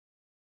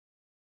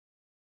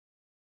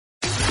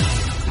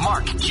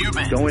Mark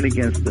Cuban. Going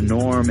against the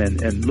norm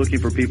and looking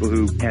for people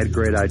who had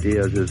great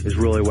ideas is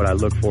really what I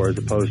look for, as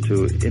opposed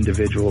to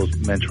individuals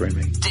mentoring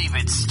me.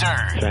 David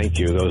Stern. Thank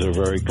you. Those are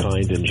very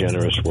kind and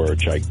generous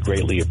words. I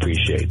greatly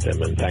appreciate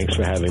them, and thanks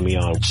for having me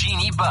on.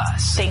 Jeannie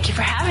Buss. Thank you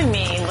for having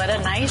me. What a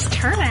nice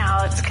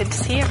turnout. It's good to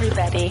see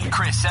everybody.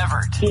 Chris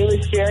Evert. It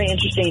was very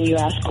interesting. You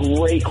asked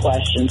great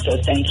questions,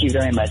 so thank you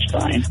very much,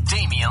 Brian.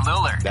 Damian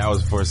Lillard. That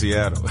was for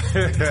Seattle.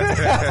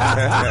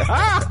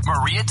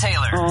 Maria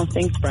Taylor. Oh,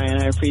 thanks,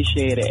 Brian. I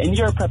appreciate it. And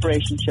your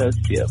preparation shows,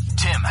 too.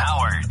 Tim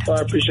Howard. Well,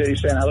 I appreciate you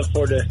saying. I look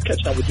forward to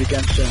catching up with you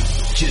again soon.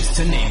 Just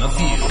to name a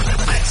few.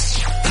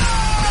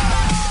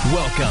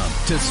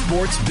 Welcome to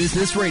Sports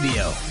Business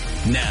Radio.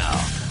 Now,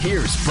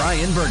 here's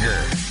Brian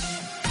Berger.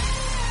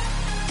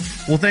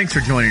 Well, thanks for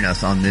joining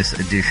us on this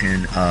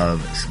edition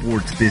of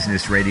Sports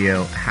Business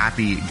Radio.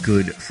 Happy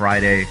Good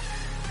Friday.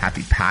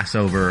 Happy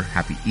Passover.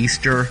 Happy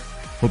Easter.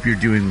 Hope you're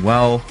doing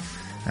well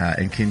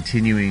and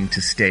continuing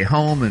to stay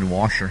home and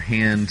wash your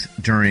hands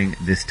during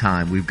this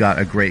time. We've got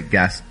a great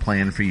guest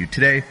planned for you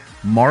today,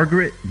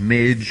 Margaret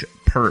Midge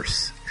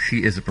Purce.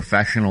 She is a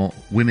professional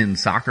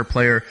women's soccer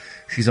player.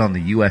 She's on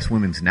the U.S.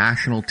 women's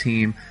national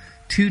team,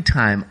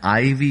 two-time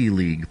Ivy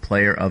League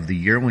Player of the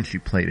Year when she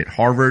played at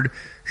Harvard.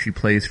 She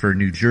plays for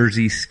New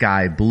Jersey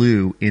Sky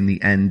Blue in the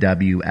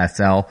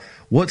NWSL.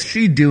 What's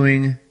she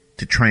doing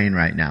to train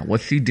right now?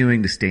 What's she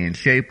doing to stay in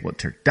shape?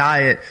 What's her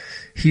diet?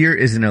 Here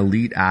is an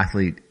elite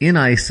athlete in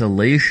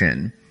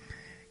isolation.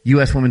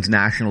 U.S. women's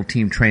national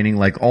team training,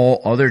 like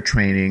all other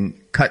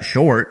training, cut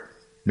short.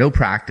 No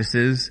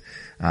practices.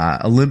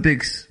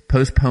 Olympics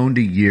postponed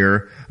a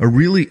year. A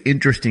really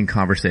interesting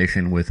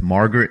conversation with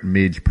Margaret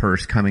Midge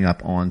Purce coming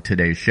up on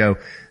today's show.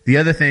 The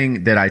other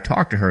thing that I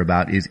talked to her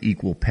about is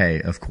equal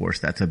pay. Of course,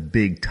 that's a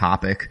big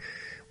topic.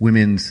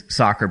 Women's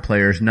soccer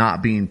players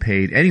not being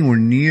paid anywhere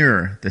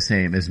near the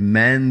same as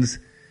men's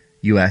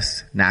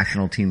U.S.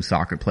 national team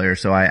soccer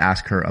players. So I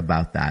asked her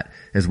about that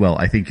as well.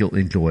 I think you'll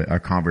enjoy our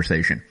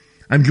conversation.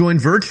 I'm joined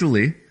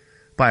virtually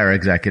by our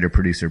executive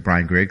producer,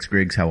 Brian Griggs.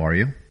 Griggs, how are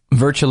you?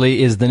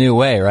 Virtually is the new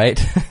way,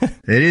 right?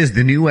 It is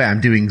the new way.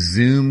 I'm doing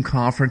Zoom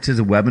conferences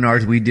and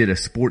webinars. We did a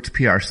Sports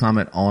PR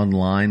Summit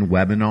online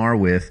webinar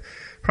with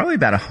probably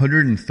about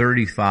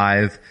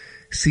 135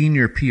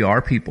 senior PR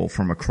people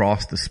from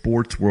across the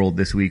sports world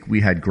this week. We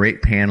had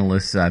great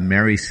panelists,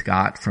 Mary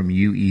Scott from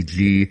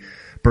UEG,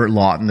 Bert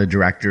Lawton, the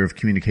director of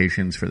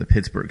communications for the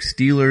Pittsburgh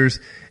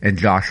Steelers, and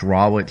Josh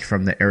Rawitch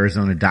from the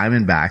Arizona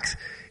Diamondbacks.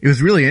 It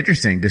was really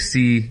interesting to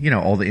see,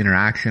 all the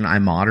interaction. I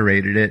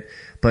moderated it.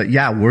 But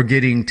yeah, we're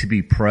getting to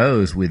be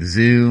pros with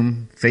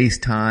Zoom,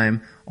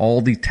 FaceTime,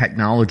 all the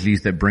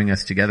technologies that bring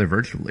us together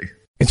virtually.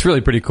 It's really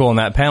pretty cool. And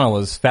that panel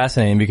was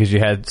fascinating because you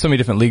had so many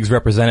different leagues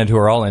represented who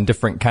are all in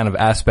different kind of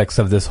aspects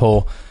of this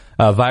whole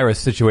virus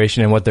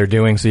situation and what they're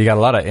doing. So you got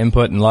a lot of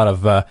input and a lot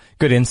of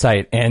good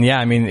insight. And yeah,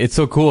 I mean, it's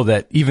so cool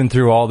that even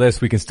through all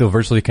this, we can still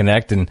virtually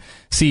connect and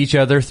see each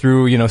other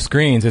through,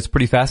 screens. It's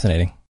pretty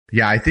fascinating.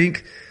 Yeah, I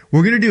think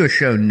we're going to do a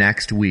show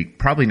next week,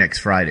 probably next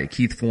Friday.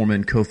 Keith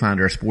Foreman,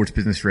 co-founder of Sports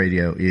Business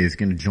Radio, is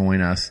going to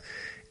join us.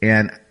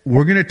 And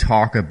we're going to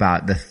talk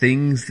about the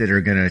things that are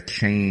going to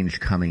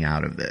change coming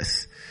out of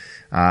this.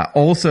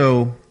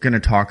 Also going to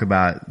talk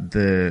about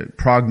the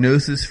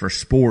prognosis for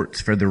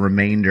sports for the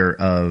remainder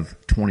of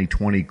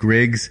 2020.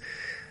 Griggs,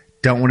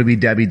 don't want to be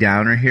Debbie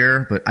Downer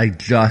here, but I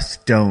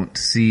just don't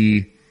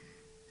see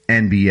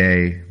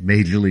NBA,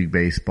 Major League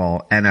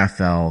Baseball,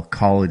 NFL,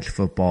 college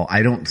football.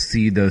 I don't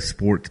see those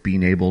sports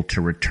being able to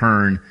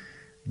return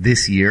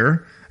this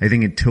year. I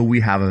think until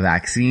we have a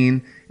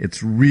vaccine,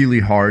 it's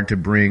really hard to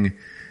bring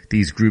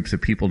these groups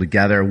of people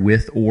together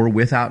with or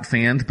without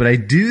fans. But I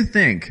do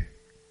think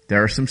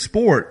there are some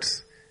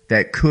sports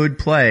that could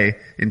play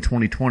in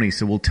 2020.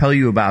 So we'll tell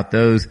you about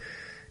those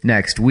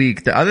next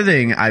week. The other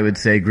thing I would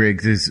say,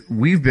 Griggs, is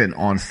we've been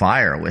on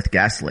fire with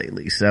guests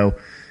lately. So,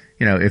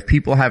 if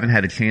people haven't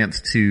had a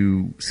chance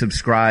to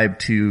subscribe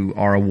to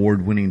our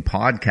award-winning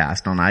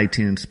podcast on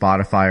iTunes,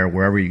 Spotify, or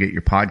wherever you get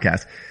your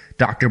podcast,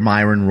 Dr.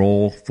 Myron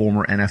Rolle,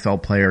 former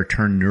NFL player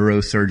turned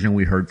neurosurgeon,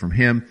 we heard from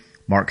him.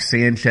 Mark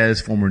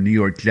Sanchez, former New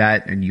York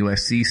Jet and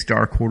USC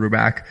star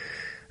quarterback.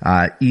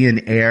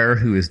 Ian Ayre,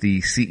 who is the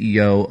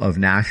CEO of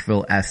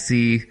Nashville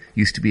SC,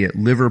 used to be at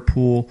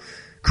Liverpool.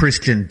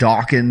 Christian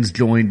Dawkins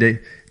joined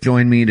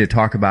me to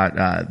talk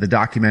about the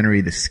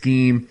documentary The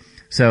Scheme.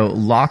 So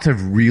lots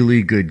of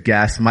really good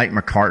guests. Mike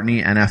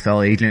McCartney,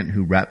 NFL agent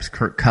who reps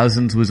Kirk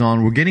Cousins, was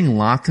on. We're getting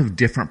lots of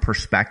different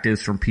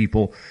perspectives from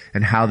people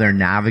and how they're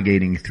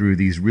navigating through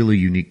these really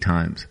unique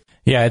times.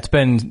 Yeah, it's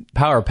been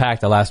power-packed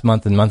the last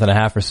month and a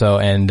half or so.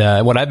 And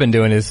what I've been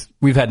doing is,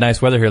 we've had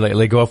nice weather here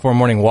lately. Go out for a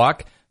morning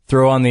walk,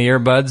 throw on the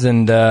earbuds,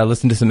 and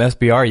listen to some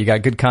SBR. You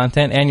got good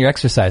content and you're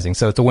exercising.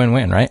 So it's a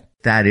win-win, right?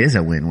 That is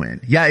a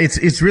win-win. Yeah,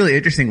 it's really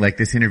interesting, like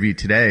this interview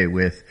today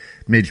with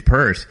Midge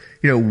Purce.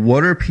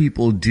 What are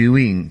people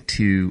doing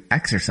to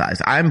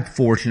exercise? I'm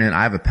fortunate.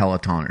 I have a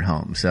Peloton at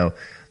home. So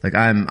like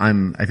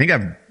I think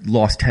I've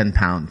lost 10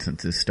 pounds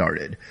since this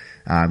started.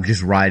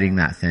 Just riding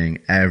that thing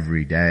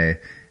every day.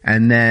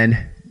 And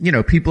then,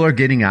 people are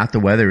getting out.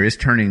 The weather is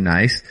turning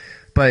nice.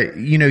 But,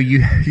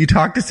 you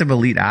talk to some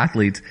elite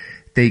athletes,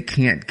 they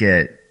can't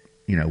get,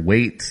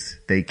 weights.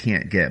 They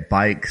can't get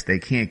bikes. They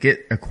can't get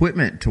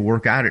equipment to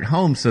work out at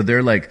home. So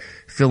they're like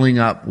filling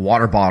up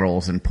water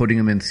bottles and putting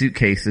them in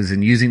suitcases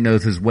and using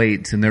those as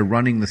weights. And they're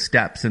running the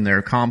steps in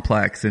their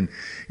complex. And,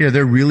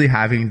 they're really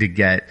having to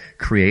get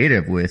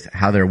creative with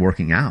how they're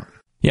working out.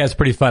 Yeah, it's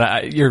pretty fun.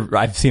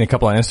 I've seen a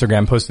couple on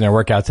Instagram posting their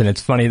workouts, and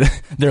it's funny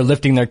that they're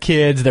lifting their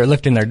kids, they're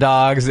lifting their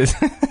dogs.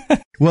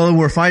 Well,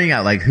 we're finding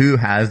out like who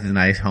has the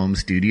nice home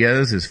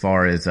studios as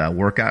far as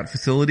workout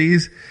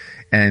facilities,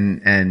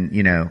 and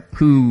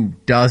who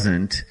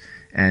doesn't,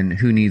 and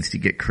who needs to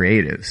get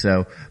creative.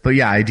 So, but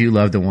yeah, I do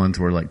love the ones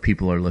where like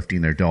people are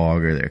lifting their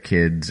dog or their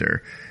kids,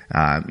 or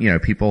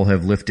people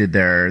have lifted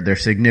their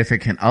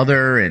significant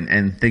other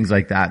and things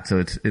like that.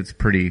 So it's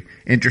pretty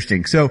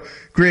interesting. So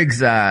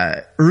Griggs,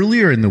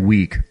 earlier in the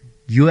week,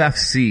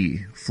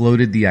 UFC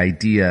floated the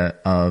idea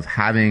of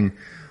having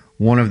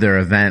one of their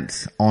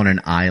events on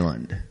an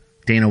island.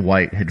 Dana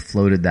White had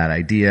floated that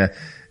idea,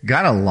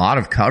 got a lot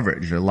of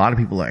coverage. A lot of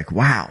people are like,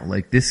 wow,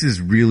 like this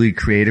is really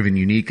creative and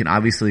unique. And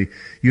obviously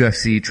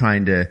UFC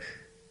trying to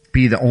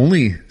be the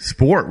only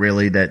sport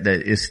really that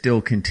is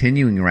still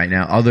continuing right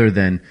now, other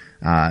than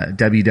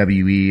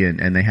WWE,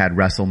 and they had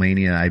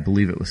WrestleMania, I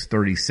believe it was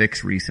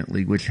 36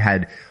 recently, which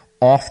had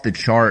off the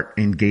chart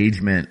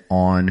engagement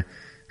on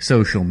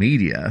social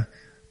media.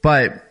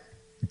 But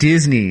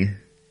Disney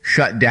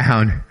shut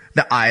down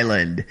the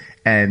island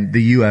and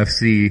the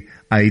UFC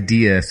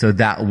idea, so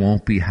that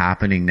won't be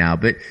happening now.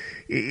 But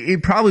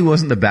it probably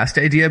wasn't the best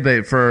idea,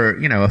 but for,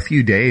 a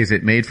few days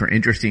it made for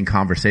interesting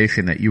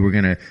conversation that you were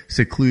going to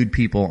seclude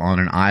people on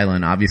an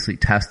island, obviously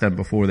test them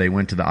before they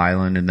went to the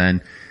island, and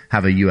then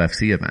have a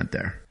UFC event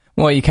there.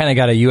 Well, you kind of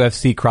got a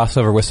UFC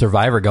crossover with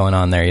Survivor going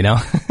on there,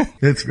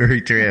 That's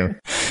very true.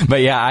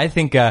 But yeah, I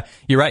think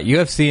you're right.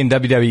 UFC and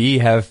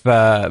WWE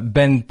have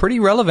been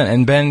pretty relevant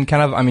and been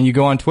kind of, you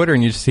go on Twitter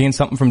and you're seeing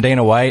something from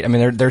Dana White.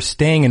 They're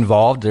staying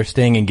involved, they're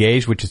staying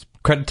engaged, which is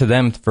credit to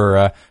them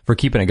for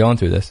keeping it going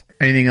through this.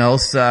 Anything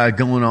else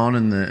going on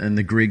in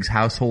the Griggs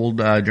household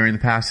during the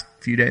past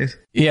few days?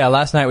 Yeah,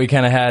 last night we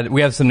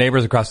have some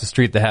neighbors across the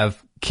street that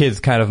have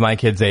kids kind of my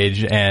kids'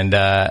 age, and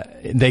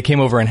they came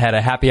over and had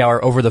a happy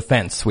hour over the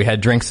fence. We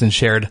had drinks and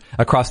shared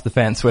across the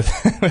fence with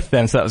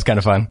them, so that was kind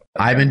of fun.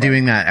 I've been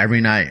doing that every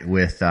night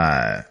with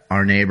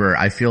our neighbor.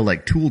 I feel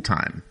like Tool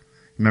Time.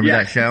 Remember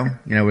that show?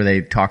 Where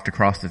they talked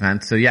across the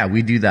fence? So yeah,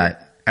 we do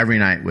that every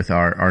night with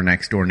our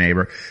next door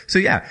neighbor. So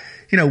yeah,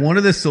 one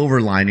of the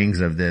silver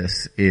linings of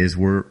this is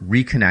we're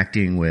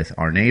reconnecting with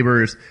our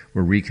neighbors.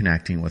 We're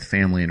reconnecting with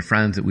family and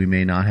friends that we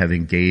may not have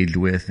engaged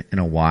with in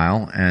a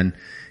while. And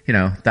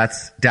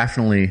that's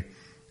definitely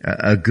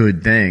a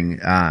good thing.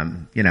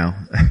 A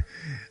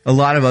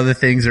lot of other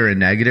things are a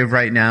negative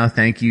right now.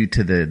 Thank you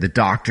to the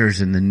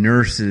doctors and the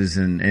nurses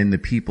and the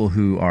people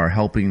who are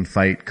helping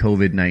fight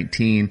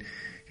COVID-19.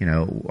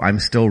 I'm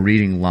still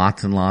reading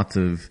lots and lots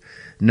of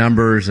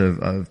numbers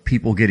of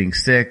people getting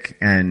sick,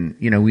 and,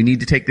 we need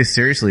to take this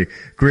seriously.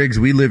 Griggs,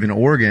 we live in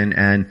Oregon,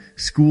 and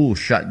schools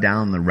shut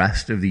down the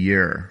rest of the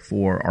year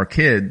for our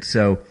kids.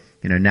 So,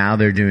 now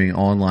they're doing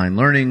online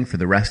learning for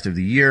the rest of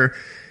the year.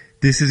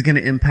 This is going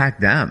to impact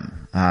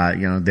them.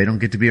 They don't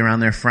get to be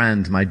around their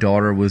friends. My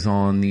daughter was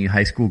on the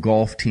high school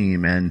golf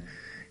team, and,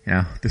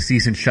 the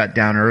season shut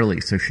down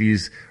early, so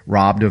she's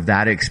robbed of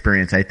that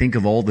experience. I think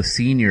of all the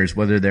seniors,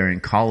 whether they're in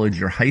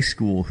college or high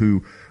school,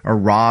 who are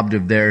robbed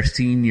of their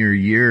senior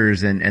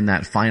years and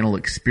that final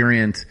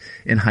experience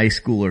in high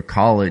school or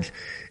college.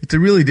 It's a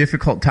really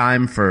difficult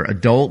time for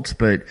adults,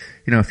 but,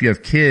 if you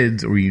have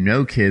kids or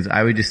kids,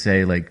 I would just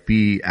say, like,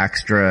 be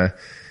extra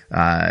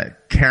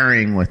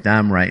caring with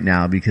them right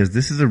now, because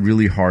this is a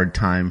really hard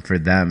time for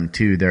them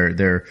too.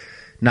 They're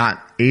not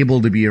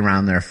able to be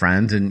around their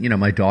friends. And,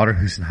 my daughter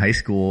who's in high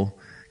school,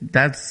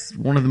 that's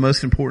one of the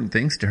most important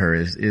things to her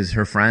is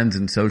her friends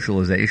and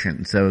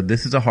socialization. So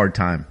this is a hard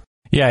time.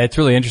 Yeah, it's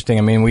really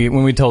interesting.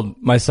 when we told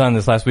my son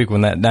this last week,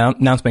 when that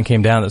announcement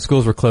came down that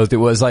schools were closed, it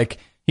was like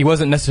he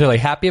wasn't necessarily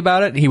happy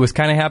about it. He was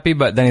kind of happy,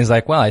 but then he's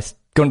like, well, I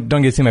don't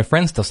get to see my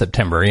friends till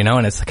September,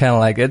 and it's kind of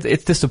like,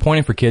 it's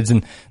disappointing for kids,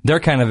 and they're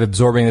kind of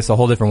absorbing this a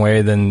whole different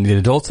way than the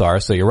adults are.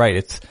 So you're right.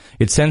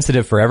 It's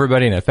sensitive for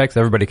everybody, and it affects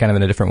everybody kind of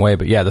in a different way.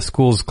 But yeah, the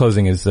schools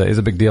closing is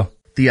a big deal.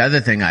 The other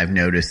thing I've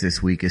noticed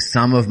this week is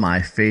some of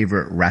my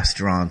favorite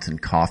restaurants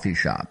and coffee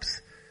shops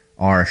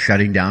are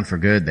shutting down for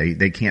good.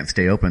 They can't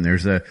stay open.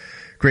 There's a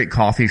great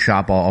coffee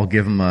shop. I'll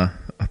give them a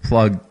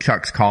plug,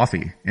 Chuck's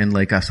Coffee in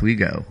Lake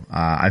Oswego.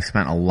 I've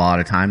spent a lot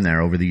of time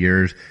there over the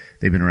years.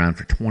 They've been around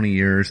for 20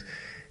 years,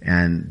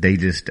 and they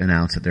just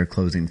announced that they're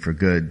closing for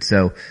good.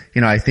 So,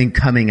 I think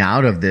coming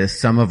out of this,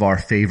 some of our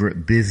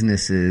favorite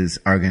businesses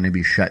are going to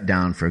be shut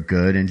down for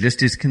good. And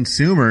just as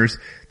consumers,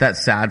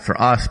 that's sad for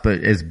us,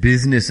 but as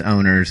business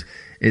owners,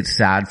 it's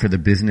sad for the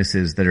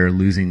businesses that are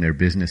losing their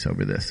business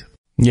over this.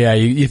 Yeah,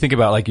 you think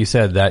about, like you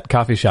said, that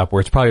coffee shop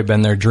where it's probably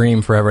been their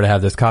dream forever to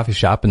have this coffee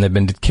shop, and they've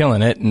been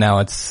killing it, and now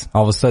it's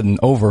all of a sudden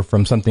over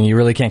from something you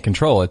really can't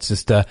control. It's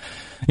just a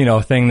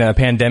thing, a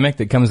pandemic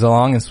that comes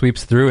along and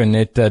sweeps through, and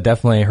it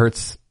definitely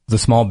hurts the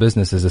small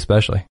businesses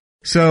especially.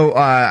 So,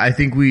 I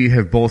think we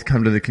have both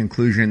come to the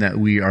conclusion that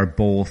we are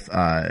both,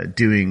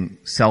 doing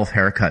self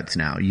haircuts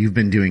now. You've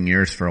been doing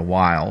yours for a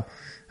while.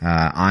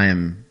 I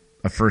am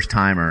a first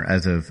timer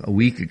as of a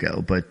week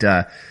ago, but,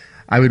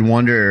 I would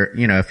wonder,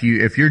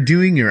 if you're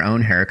doing your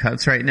own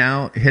haircuts right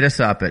now, hit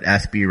us up at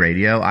SB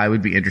Radio. I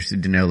would be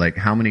interested to know, like,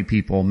 how many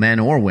people, men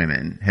or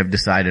women, have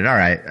decided, all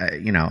right,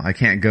 I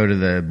can't go to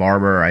the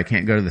barber, or I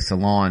can't go to the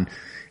salon.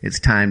 It's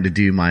time to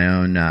do my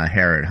own,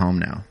 hair at home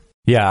now.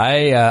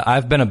 Yeah,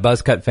 I've been a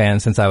buzz cut fan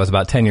since I was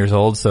about 10 years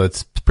old, so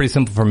it's pretty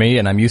simple for me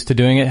and I'm used to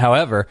doing it.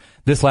 However,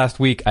 this last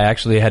week I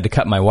actually had to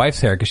cut my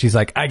wife's hair because she's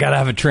like, I gotta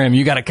have a trim,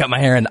 you gotta cut my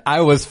hair, and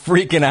I was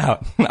freaking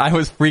out.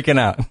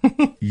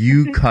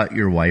 You cut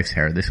your wife's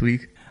hair this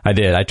week? I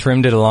did. I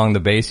trimmed it along the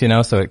base,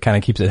 so it kind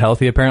of keeps it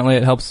healthy. Apparently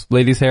it helps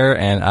ladies' hair,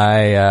 and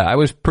I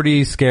was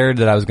pretty scared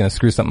that I was gonna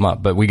screw something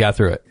up, but we got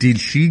through it. Did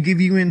she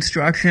give you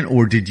instruction,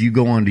 or did you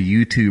go onto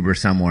YouTube or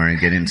somewhere and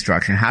get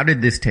instruction? How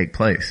did this take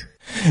place?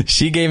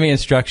 She gave me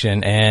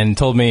instruction and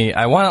told me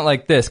I want it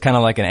like this, kind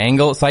of like an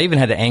angle. So I even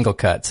had to angle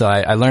cut. So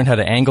I learned how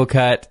to angle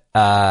cut,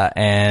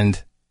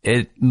 and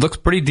it looks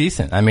pretty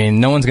decent. I mean,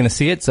 no one's going to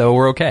see it, so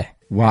we're okay.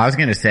 Well, I was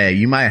going to say,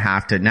 you might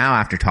have to, now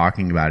after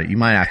talking about it, you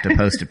might have to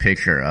post a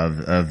picture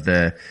of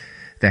the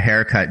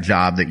haircut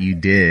job that you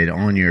did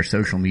on your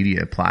social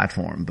media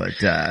platform, but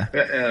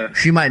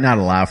she might not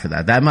allow for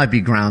that. That might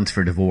be grounds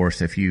for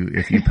divorce if you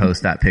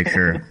post that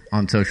picture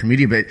on social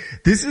media. But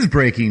this is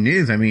breaking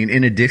news. I mean,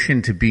 in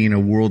addition to being a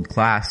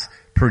world-class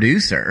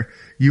producer,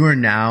 you are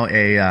now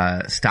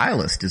a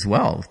stylist as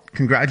well.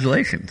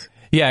 Congratulations.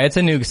 Yeah, it's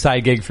a new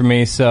side gig for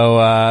me,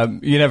 so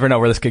you never know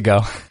where this could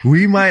go.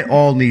 We might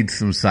all need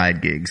some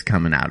side gigs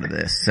coming out of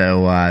this,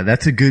 so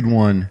that's a good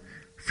one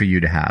for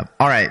you to have.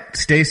 All right,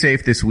 stay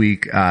safe this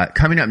week.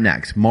 Coming up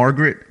next,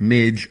 Margaret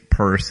Midge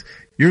Purse.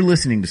 You're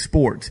listening to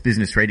Sports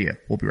Business Radio.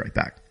 We'll be right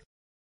back.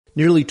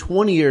 Nearly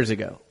 20 years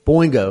ago,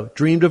 Boingo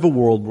dreamed of a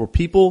world where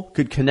people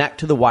could connect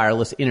to the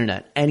wireless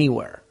internet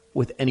anywhere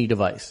with any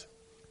device.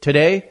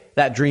 Today,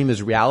 that dream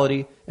is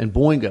reality, and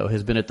Boingo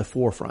has been at the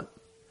forefront.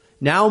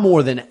 Now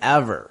more than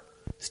ever,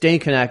 staying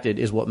connected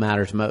is what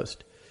matters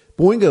most.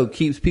 Boingo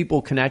keeps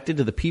people connected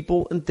to the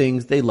people and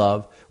things they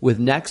love with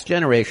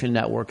next-generation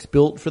networks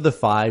built for the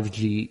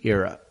 5G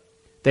era.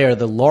 They are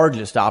the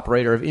largest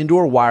operator of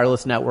indoor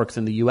wireless networks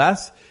in the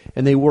U.S.,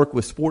 and they work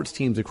with sports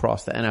teams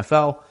across the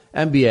NFL,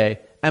 NBA,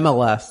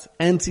 MLS,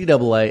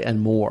 NCAA,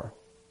 and more.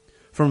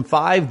 From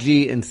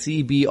 5G and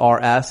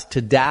CBRS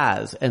to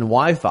DAS and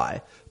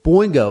Wi-Fi,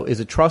 Boingo is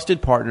a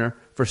trusted partner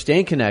for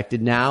staying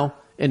connected now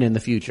and in the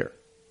future.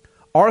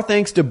 Our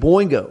thanks to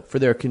Boingo for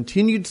their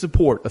continued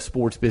support of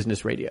Sports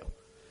Business Radio.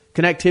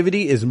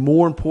 Connectivity is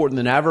more important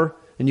than ever,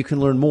 and you can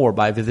learn more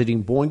by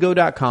visiting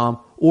Boingo.com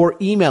or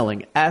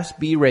emailing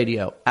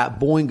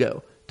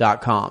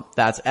sbradio@boingo.com.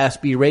 That's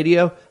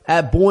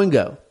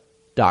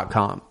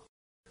sbradio@boingo.com.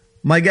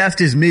 My guest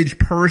is Midge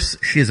Purse.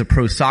 She is a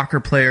pro soccer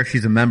player.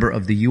 She's a member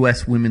of the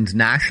U.S. women's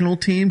national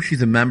team.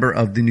 She's a member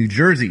of the New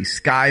Jersey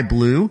Sky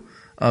Blue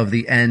of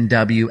the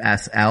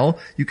NWSL.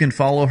 You can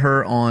follow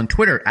her on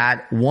Twitter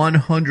at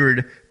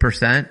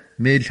 100%.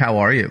 Midge, how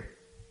are you?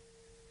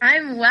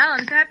 I'm well.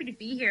 I'm so happy to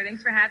be here.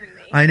 Thanks for having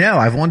me. I know.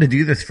 I've wanted to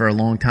do this for a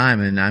long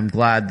time, and I'm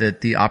glad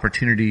that the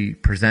opportunity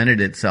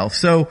presented itself.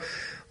 So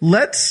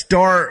let's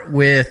start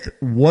with,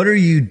 what are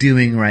you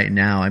doing right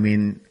now? I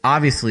mean,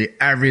 obviously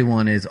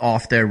everyone is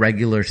off their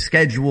regular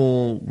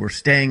schedule. We're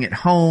staying at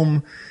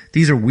home.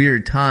 These are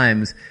weird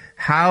times.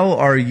 How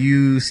are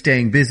you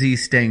staying busy,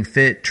 staying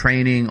fit,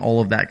 training,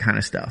 all of that kind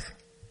of stuff?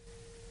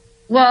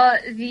 Well,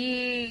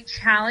 the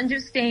challenge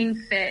of staying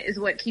fit is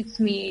what keeps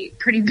me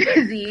pretty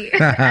busy.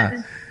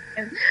 For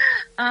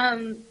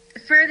the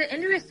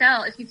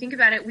NWSL, if you think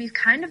about it, we've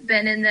kind of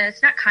been in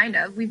this,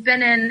 we've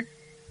been in,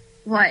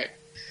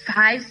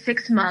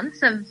 5-6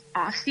 months of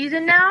off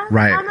season now?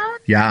 Right.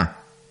 Almost? Yeah.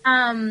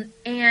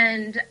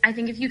 And I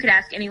think if you could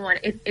ask anyone,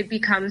 it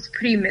becomes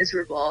pretty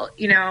miserable,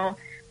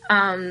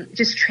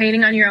 just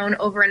training on your own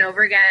over and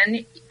over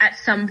again. At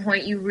some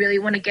point, you really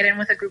want to get in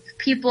with a group of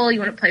people. You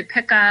want to play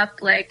pickup,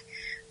 do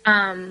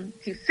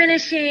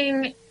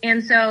finishing.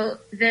 And so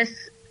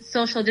this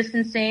social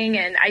distancing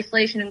and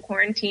isolation and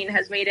quarantine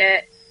has made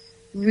it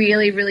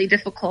really, really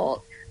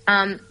difficult.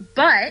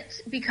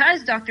 But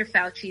because Dr.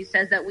 Fauci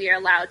says that we are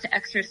allowed to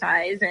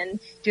exercise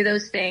and do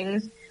those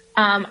things,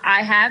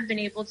 I have been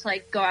able to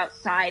go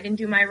outside and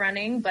do my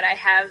running, but I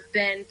have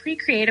been pretty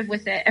creative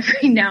with it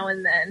every now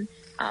and then.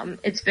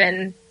 It's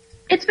been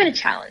a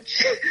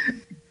challenge.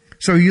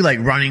 So are you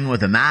running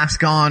with a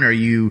mask on? Are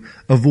you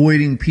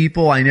avoiding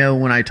people? I know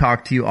when I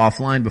talked to you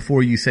offline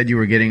before, you said you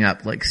were getting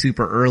up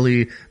super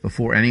early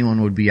before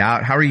anyone would be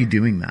out. How are you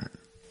doing that?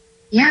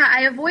 Yeah,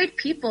 I avoid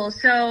people.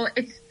 So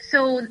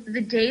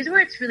the days where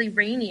it's really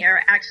rainy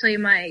are actually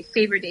my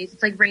favorite days.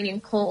 It's rainy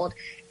and cold,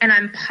 and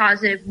I'm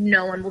positive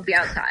no one will be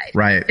outside.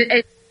 Right.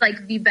 It's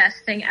the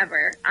best thing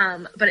ever.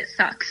 But it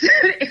sucks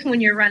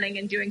when you're running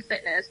and doing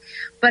fitness.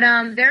 But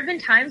there have been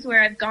times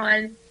where I've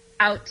gone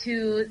out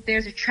to,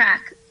 there's a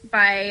track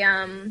by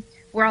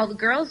where all the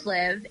girls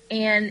live,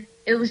 and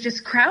it was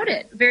just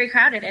crowded, very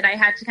crowded. And I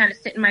had to kind of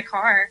sit in my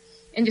car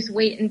and just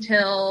wait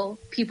until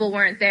people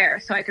weren't there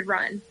so I could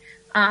run.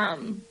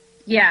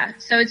 Yeah,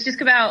 so it's just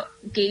about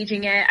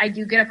gauging it. I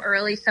do get up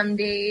early some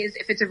days.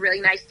 If it's a really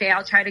nice day,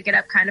 I'll try to get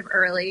up kind of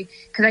early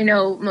because I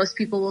know most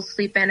people will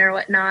sleep in or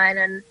whatnot.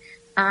 And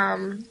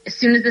as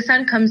soon as the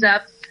sun comes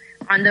up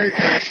on those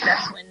days,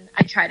 that's when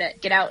I try to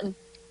get out and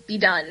be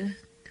done.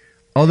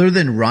 Other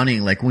than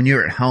running, like when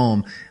you're at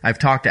home, I've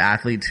talked to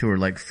athletes who are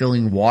like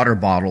filling water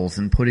bottles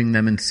and putting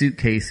them in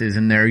suitcases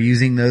and they're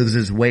using those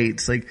as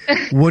weights. Like,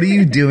 what are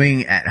you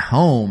doing at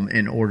home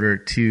in order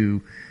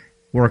to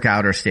work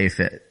out or stay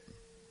fit?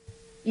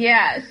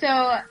 Yeah,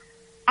 so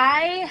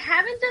I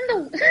haven't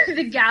done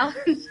the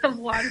gallons of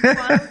water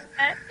bottles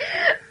yet,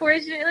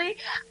 fortunately.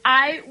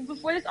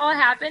 Before this all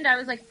happened, I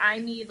was like, I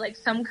need like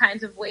some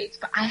kinds of weights,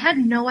 but I had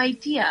no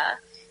idea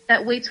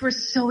that weights were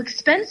so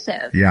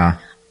expensive. Yeah.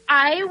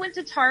 I went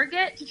to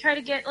Target to try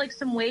to get like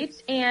some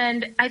weights,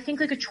 and I think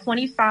like a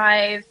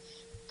 25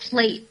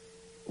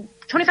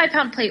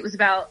 pound plate was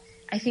about,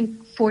 I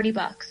think,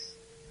 $40.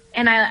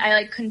 And I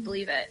like couldn't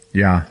believe it.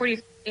 Yeah.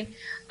 40.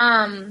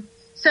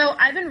 So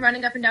I've been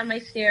running up and down my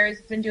stairs,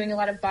 been doing a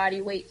lot of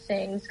body weight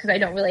things because I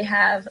don't really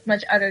have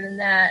much other than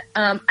that.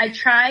 I'm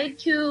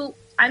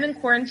in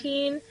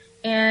quarantine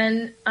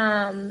and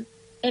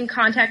in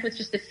contact with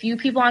just a few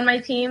people on my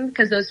team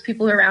because those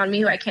people around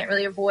me who I can't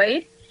really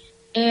avoid.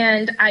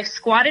 And I've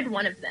squatted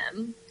one of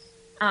them.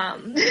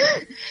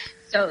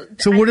 So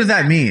what does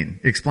that mean?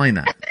 Explain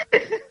that.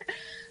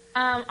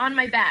 On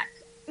my back.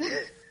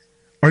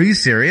 Are you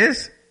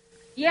serious?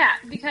 Yeah,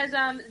 because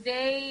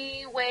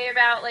they weigh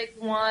about like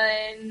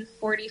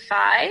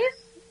 145,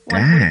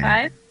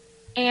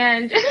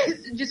 and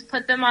just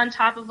put them on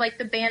top of like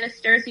the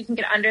banister so you can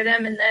get under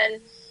them, and then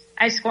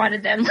I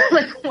squatted them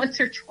like once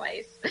or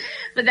twice.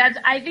 But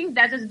I think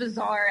that's as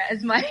bizarre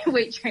as my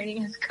weight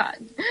training has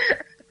gotten.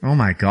 Oh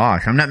my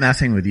gosh, I'm not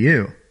messing with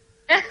you.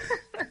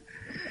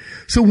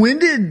 So when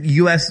did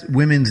U.S.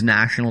 women's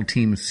national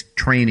team's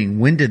training,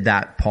 when did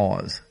that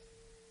pause?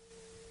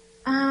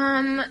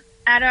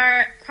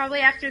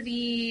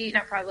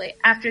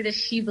 After the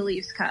She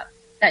Believes Cup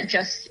that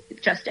just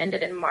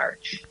ended in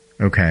March.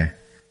 Okay.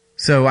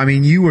 So, I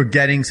mean, you were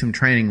getting some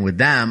training with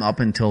them up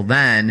until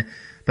then,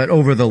 but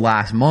over the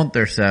last month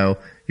or so,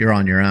 you're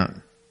on your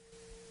own.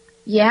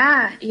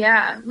 Yeah.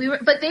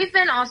 But they've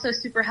been also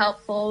super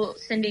helpful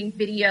sending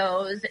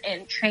videos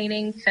and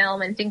training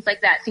film and things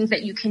like that, things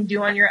that you can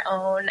do on your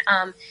own,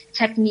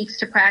 techniques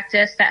to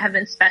practice that have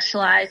been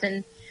specialized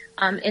and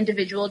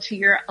individual to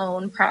your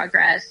own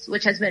progress,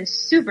 which has been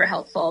super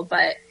helpful.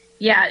 But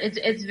yeah,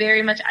 it's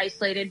very much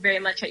isolated, very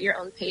much at your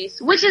own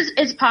pace, which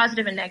is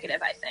positive and negative,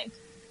 I think.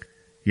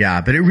 Yeah,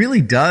 but it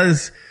really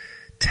does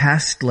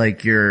test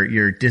like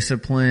your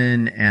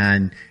discipline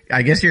and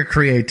I guess your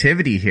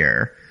creativity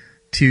here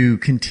to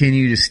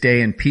continue to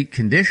stay in peak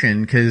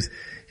condition because,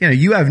 you know,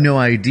 you have no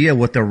idea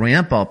what the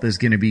ramp up is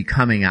going to be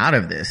coming out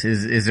of this.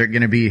 Is there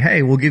going to be,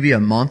 hey, we'll give you a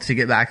month to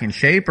get back in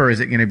shape, or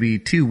is it going to be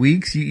 2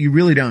 weeks? You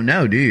really don't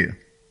know, do you?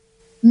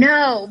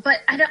 No, but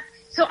I don't.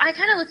 So I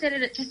kind of looked at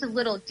it just a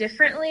little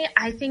differently.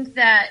 I think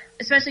that,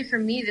 especially for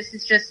me, this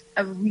is just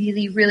a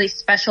really, really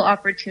special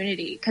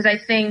opportunity because I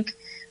think,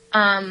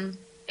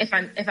 if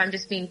I'm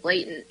just being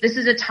blatant, this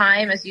is a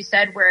time, as you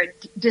said, where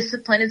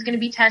discipline is going to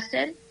be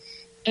tested.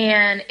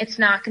 And it's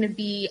not going to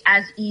be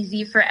as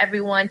easy for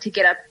everyone to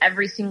get up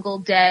every single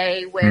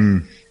day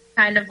with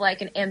kind of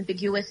like an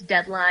ambiguous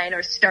deadline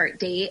or start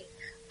date,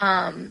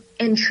 and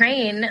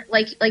train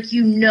like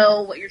you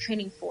know what you're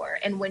training for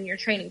and when you're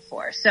training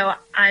for. So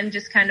I'm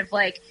just kind of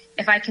like,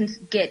 if I can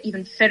get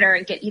even fitter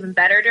and get even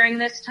better during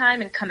this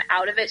time and come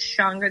out of it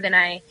stronger than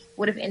I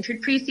would have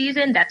entered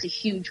preseason, that's a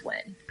huge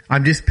win.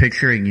 I'm just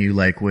picturing you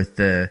like with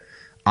the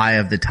Eye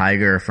of the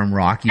Tiger from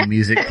Rocky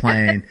music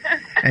playing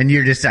and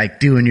you're just like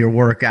doing your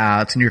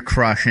workouts and you're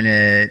crushing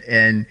it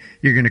and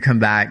you're going to come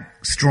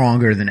back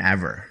stronger than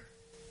ever.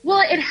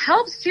 Well, it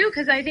helps too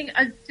because I think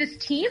this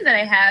team that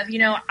I have, you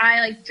know, I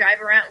like drive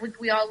around.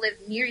 We all live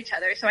near each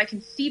other, so I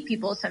can see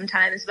people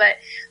sometimes. But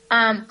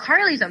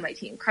Carly's on my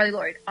team, Carly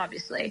Lord,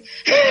 obviously,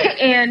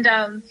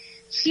 and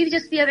she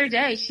just the other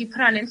day she put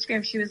on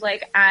Instagram. She was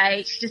like,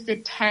 she just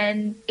did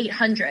 10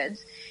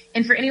 800s,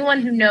 and for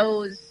anyone who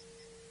knows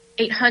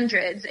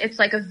 800s, it's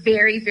like a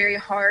very, very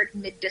hard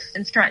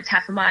mid-distance run. It's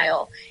half a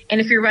mile. And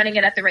if you're running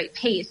it at the right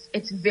pace,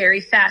 it's very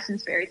fast and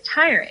it's very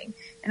tiring.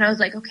 And I was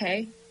like,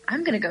 okay,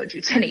 I'm going to go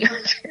do 10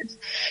 800s.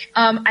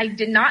 I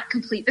did not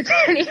complete the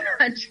 10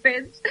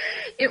 800s.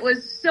 It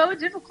was so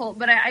difficult,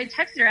 but I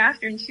texted her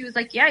after and she was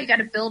like, yeah, you got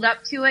to build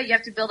up to it. You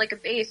have to build like a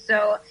base.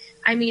 So,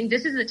 I mean,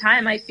 this is the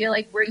time I feel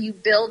like where you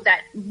build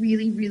that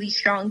really, really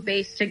strong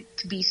base to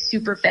be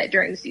super fit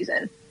during the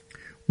season.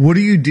 What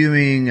are you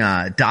doing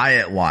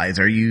diet-wise?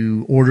 Are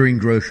you ordering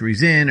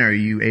groceries in? Are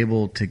you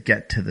able to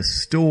get to the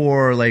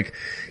store? Like,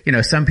 you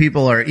know, some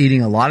people are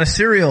eating a lot of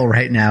cereal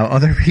right now.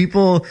 Other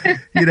people,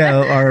 you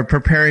know, are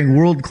preparing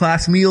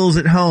world-class meals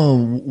at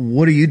home.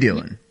 What are you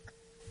doing?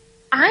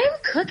 I'm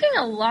cooking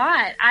a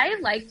lot. I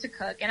like to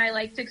cook and I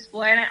like to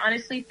explore, and I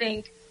honestly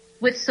think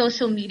with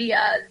social media,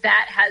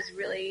 that has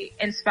really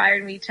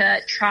inspired me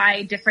to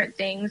try different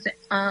things.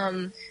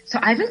 So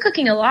I've been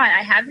cooking a lot.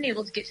 I have been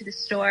able to get to the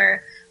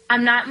store.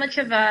 I'm not much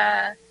of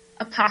a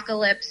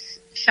apocalypse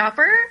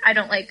shopper. I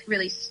don't like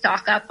really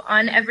stock up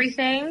on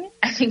everything.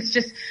 I think it's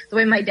just the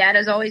way my dad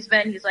has always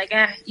been. He's like,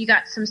 you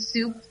got some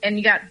soup and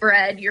you got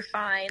bread, you're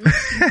fine.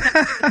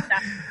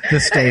 The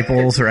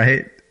staples,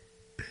 right?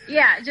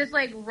 Yeah, just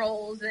like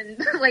rolls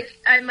and like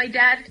my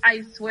dad,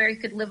 I swear he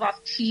could live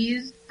off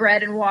cheese,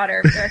 bread, and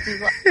water for the rest of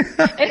his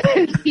life,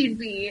 and he'd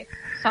be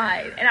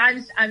fine.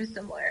 And I'm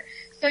similar.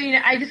 So,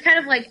 I just kind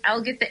of like,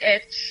 I'll get the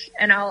itch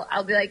and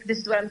I'll be like, this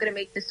is what I'm going to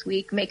make this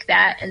week, make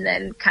that, and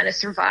then kind of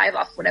survive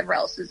off whatever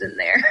else is in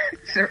there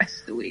for the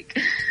rest of the week.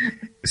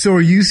 So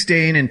are you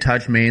staying in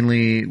touch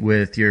mainly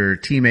with your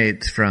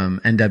teammates from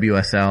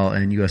NWSL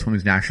and U.S.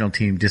 Women's National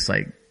Team, just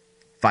like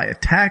via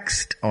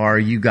text? Are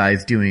you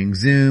guys doing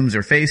Zooms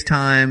or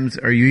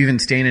FaceTimes? Are you even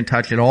staying in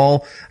touch at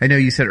all? I know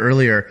you said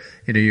earlier,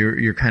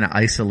 you're kind of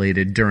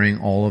isolated during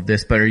all of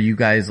this, but are you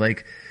guys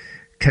like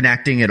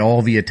connecting at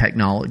all via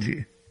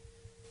technology?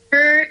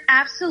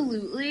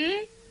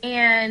 Absolutely.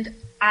 And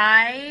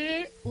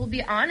I will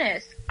be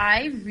honest,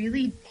 I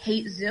really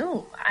hate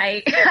Zoom.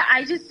 I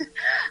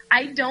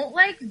don't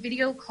like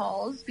video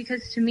calls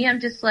because to me, I'm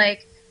just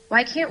like,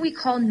 why can't we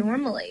call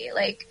normally?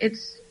 Like,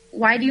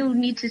 why do you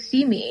need to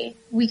see me?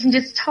 We can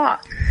just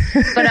talk.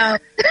 But,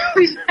 I've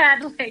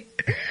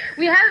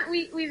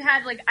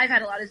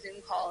had a lot of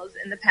Zoom calls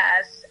in the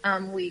past,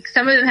 week.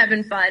 Some of them have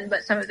been fun,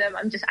 but some of them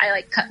I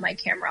like cut my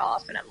camera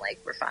off and I'm like,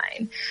 we're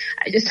fine.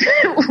 I just,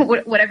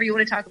 whatever you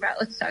want to talk about,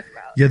 let's talk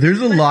about. Yeah,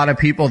 there's a lot of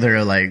people that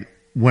are like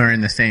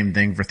wearing the same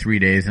thing for 3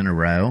 days in a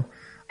row.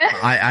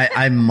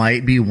 I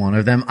might be one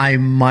of them.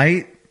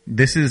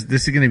 This is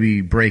going to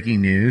be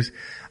breaking news.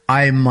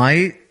 I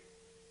might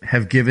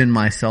have given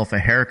myself a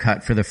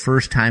haircut for the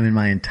first time in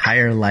my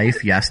entire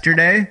life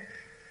yesterday.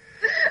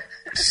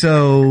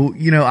 So,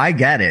 I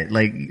get it.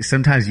 Like,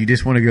 sometimes you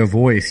just want to go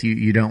voice.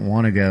 You don't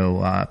want to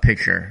go,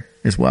 picture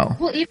as well.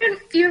 Well, even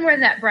more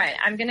than that, Brian,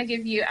 I'm going to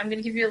give you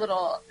a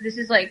little, this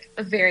is like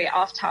a very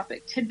off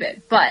topic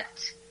tidbit, but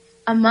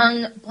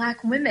among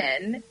Black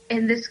women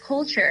in this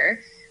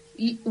culture,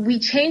 we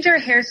change our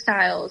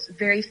hairstyles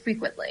very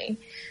frequently.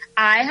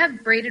 I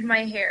have braided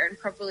my hair in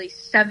probably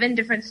 7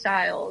 different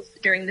styles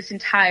during this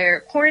entire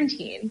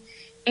quarantine.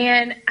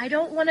 And I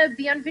don't want to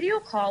be on video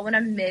call when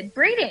I'm mid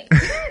braiding.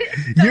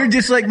 You're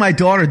just like my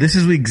daughter. This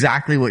is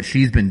exactly what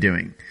she's been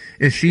doing.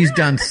 She's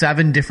done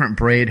 7 different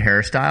braid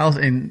hairstyles,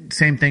 and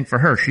same thing for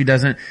her. She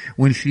doesn't,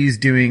 when she's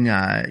doing,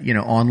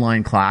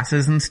 online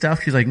classes and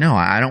stuff, she's like, no,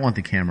 I don't want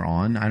the camera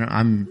on.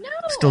 I'm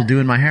still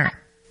doing my hair.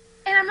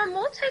 And I'm a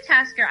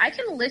multitasker. I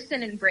can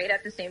listen and braid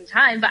at the same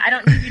time, but I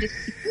don't need you to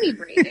see me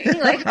braiding.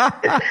 Like,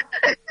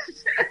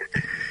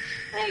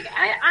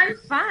 I'm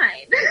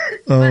fine.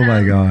 Oh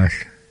my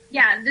gosh.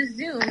 Yeah, the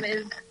Zoom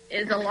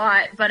is a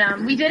lot, but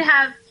we did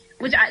have,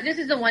 this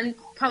is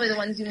probably the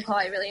one Zoom call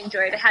I really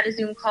enjoyed. I had a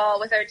Zoom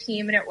call with our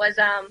team, and it was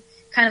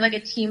kind of like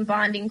a team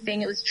bonding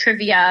thing. It was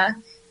trivia,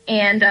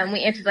 and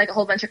we answered like a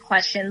whole bunch of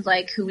questions,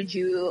 like who would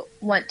you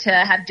want to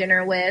have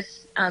dinner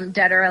with,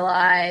 dead or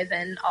alive,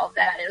 and all of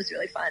that. And it was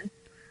really fun.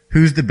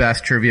 Who's the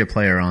best trivia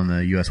player on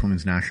the U.S.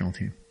 Women's National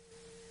Team?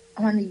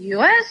 On the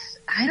U.S.?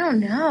 I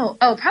don't know.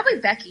 Oh, probably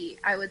Becky,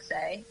 I would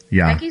say.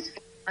 Yeah. Becky's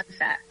fun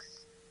facts.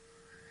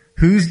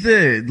 Who's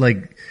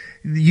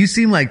you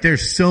seem like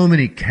there's so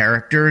many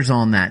characters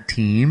on that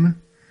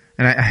team.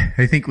 And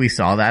I think we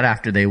saw that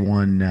after they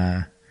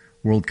won,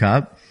 World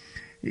Cup.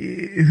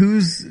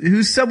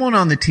 Who's someone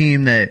on the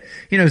team that,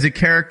 is a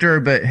character,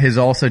 but has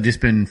also just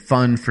been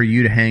fun for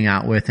you to hang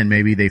out with, and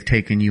maybe they've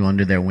taken you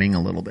under their wing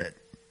a little bit?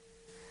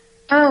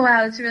 Oh,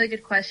 wow. That's a really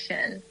good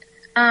question.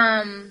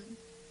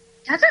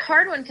 That's a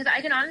hard one because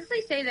I can honestly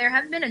say there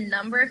have been a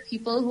number of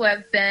people who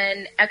have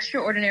been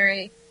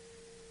extraordinary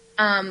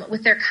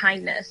with their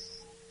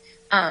kindness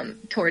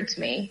towards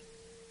me,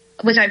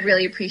 which I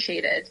really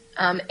appreciated.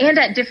 And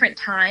at different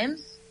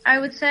times, I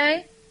would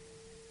say.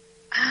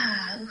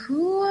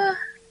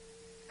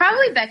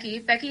 Probably Becky.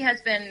 Becky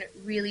has been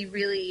really,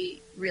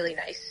 really, really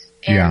nice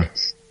and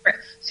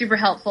super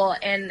helpful,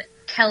 and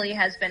Kelly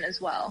has been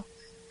as well.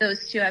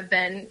 Those two have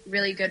been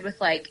really good with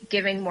like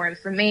giving more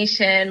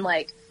information,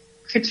 like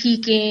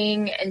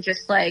critiquing, and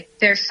just like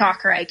their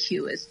soccer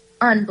IQ is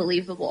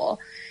unbelievable.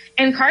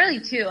 And Carly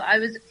too.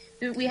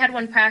 We had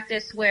one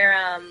practice where,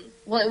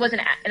 it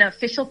wasn't an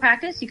official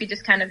practice. You could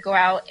just kind of go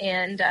out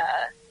and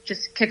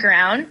just kick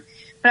around.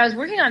 But I was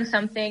working on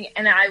something,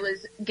 and I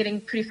was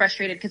getting pretty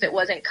frustrated because it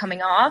wasn't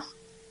coming off.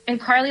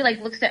 And Carly like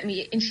looks at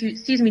me, and she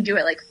sees me do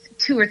it like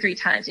 2 or 3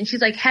 times, and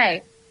she's like,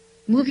 "Hey,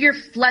 move your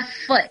left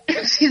foot."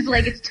 She's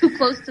like, "It's too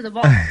close to the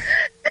ball."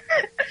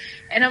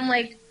 And I'm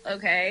like,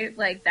 okay,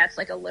 like that's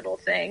like a little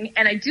thing.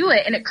 And I do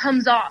it, and it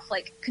comes off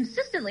like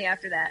consistently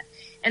after that.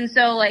 And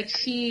so like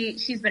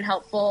she's been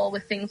helpful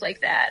with things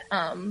like that.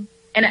 And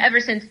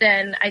ever since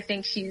then, I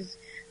think she's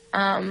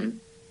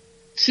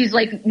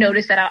like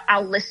noticed that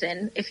I'll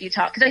listen if you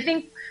talk. Cause I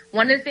think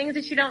one of the things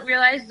that you don't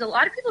realize is a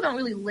lot of people don't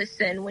really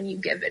listen when you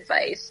give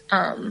advice.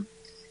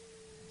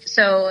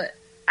 So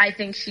I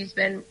think she's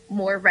been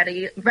more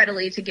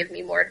readily to give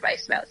me more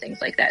advice about things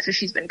like that. So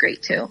she's been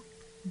great too.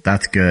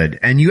 That's good.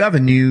 And you have a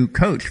new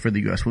coach for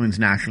the U.S. women's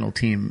national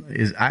team.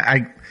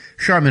 I'm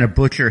sure I'm going to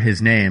butcher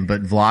his name,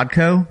 but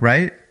Vlatko,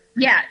 right?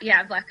 Yeah,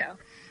 Vlatko.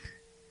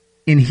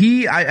 And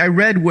I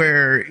read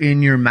where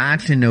in your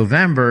match in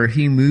November,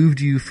 he moved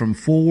you from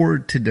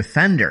forward to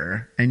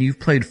defender, and you've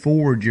played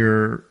forward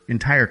your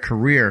entire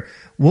career.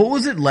 What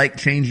was it like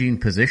changing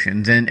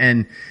positions?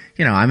 And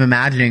you know, I'm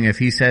imagining if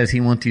he says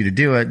he wants you to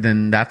do it,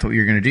 then that's what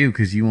you're going to do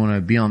because you want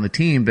to be on the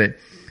team. But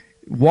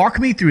walk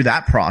me through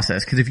that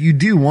process, because if you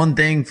do one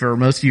thing for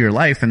most of your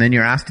life and then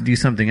you're asked to do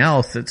something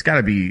else, it's got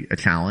to be a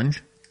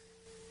challenge.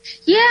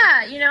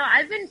 Yeah, you know,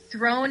 I've been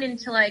thrown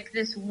into like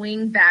this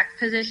wing back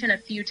position a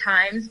few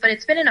times, but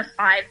it's been in a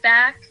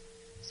 5-back,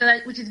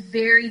 which is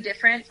very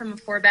different from a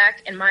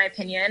 4-back in my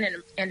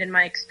opinion and in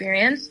my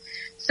experience.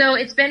 So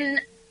it's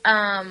been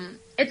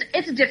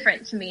it's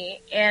different to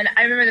me. And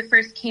I remember the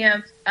first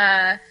camp,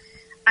 I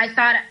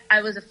thought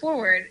I was a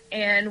forward,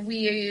 and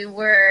he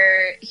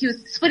was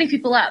splitting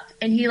people up,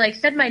 and he like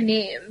said my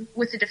name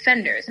with the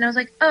defenders, and I was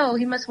like, oh,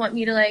 he must want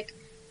me to like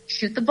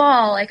shoot the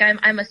ball, like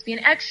I must be an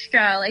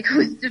extra, like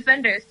with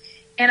defenders.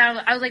 And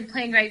I was like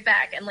playing right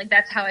back, and like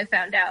that's how I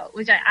found out,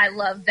 which I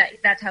love that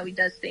that's how he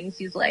does things.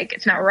 He's like,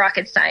 it's not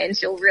rocket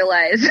science, you'll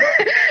realize.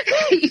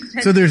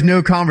 So there's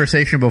no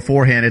conversation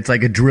beforehand, it's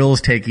like a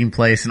drill's taking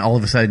place and all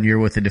of a sudden you're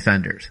with the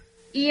defenders.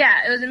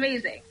 Yeah, it was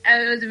amazing.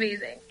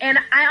 And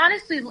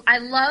I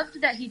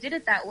loved that he did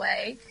it that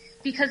way,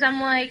 because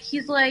I'm like,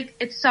 he's like,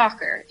 it's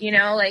soccer, you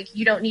know, like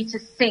you don't need to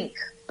think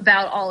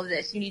about all of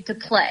this. You need to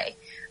play.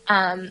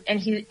 And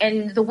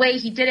the way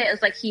he did it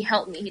is like, he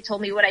helped me. He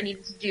told me what I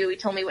needed to do. He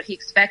told me what he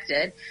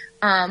expected.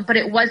 But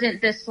it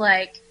wasn't this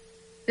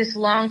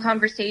long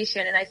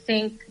conversation. And I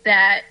think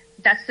that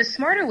that's the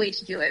smarter way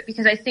to do it,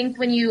 because I think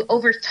when you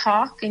over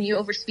talk and you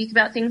over speak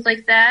about things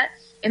like that,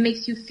 it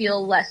makes you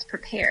feel less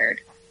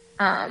prepared.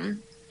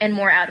 And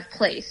more out of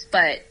place.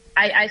 But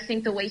I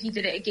think the way he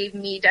did it, it gave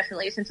me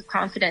definitely a sense of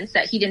confidence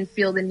that he didn't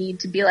feel the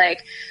need to be like,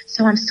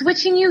 so I'm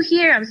switching you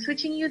here, I'm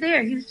switching you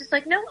there. He was just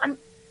like, no,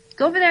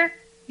 go over there.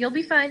 You'll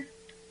be fine.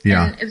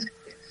 Yeah. And it was.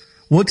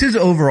 What's his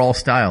overall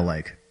style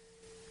like?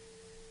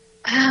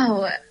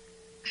 Oh,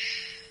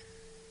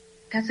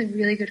 that's a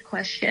really good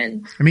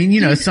question. I mean,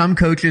 you know, some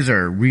coaches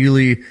are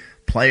really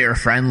player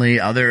friendly.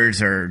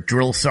 Others are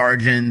drill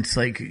sergeants.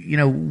 Like, you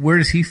know, where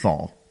does he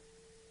fall?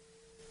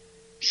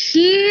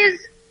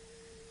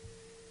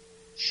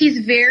 He's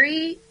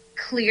very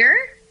clear,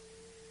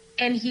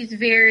 and he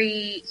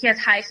has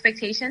high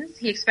expectations.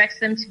 He expects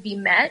them to be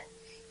met,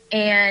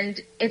 and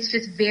it's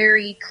just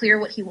very clear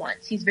what he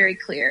wants. He's very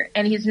clear,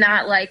 and he's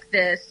not like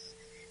this,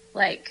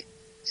 like,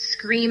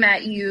 scream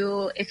at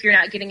you if you're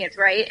not getting it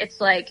right.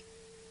 It's like,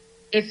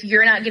 if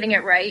you're not getting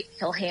it right,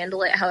 he'll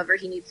handle it however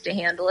he needs to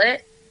handle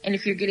it. And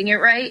if you're getting it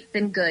right,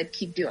 then good,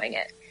 keep doing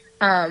it.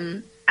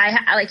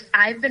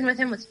 I've been with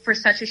him for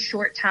such a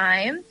short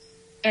time,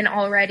 and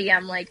already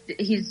I'm like,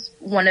 he's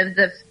one of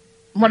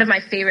my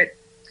favorite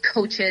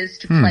coaches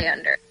to play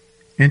under.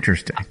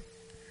 Interesting.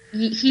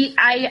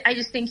 I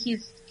just think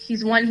he's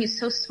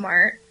so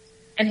smart,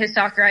 and his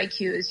soccer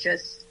IQ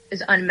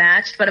is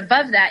unmatched. But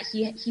above that,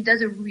 he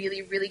does a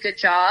really, really good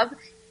job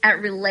at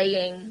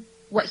relaying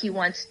what he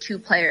wants to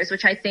players,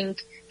 which I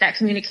think that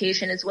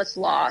communication is what's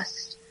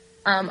lost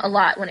a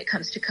lot when it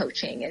comes to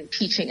coaching and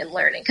teaching and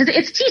learning, because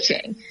it's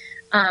teaching.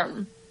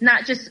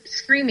 Not just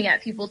screaming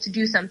at people to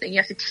do something. You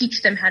have to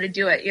teach them how to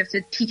do it. You have to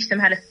teach them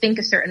how to think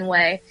a certain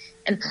way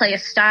and play a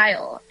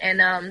style.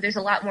 And there's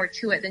a lot more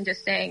to it than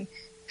just saying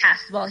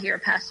pass the ball here,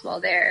 pass the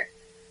ball there.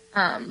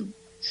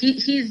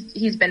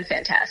 He's been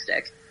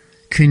fantastic.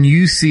 Can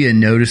you see a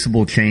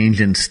noticeable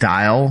change in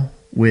style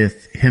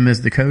with him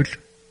as the coach?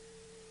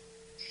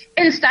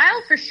 In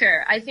style, for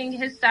sure. I think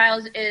his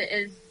style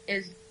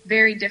is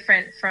very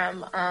different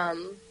from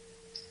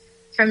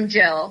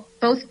Jill.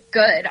 Both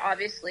good,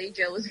 obviously.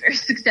 Jill was very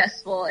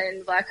successful,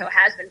 and Vlatko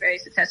has been very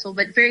successful,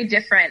 but very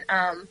different.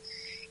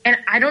 And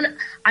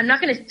I'm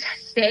not going to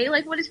say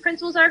like what his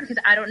principles are, because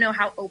I don't know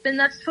how open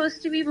that's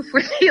supposed to be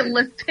before the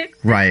Olympics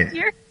this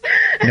year.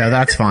 No,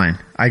 that's fine.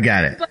 I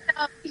got it. But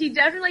he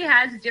definitely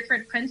has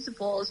different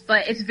principles,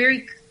 but it's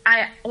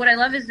what I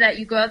love is that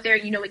you go out there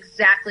and you know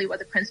exactly what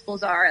the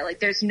principles are. Like,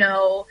 there's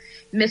no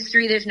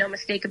mystery, there's no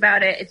mistake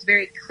about it. It's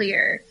very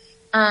clear.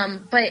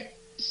 But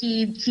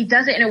he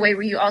does it in a way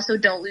where you also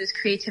don't lose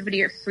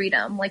creativity or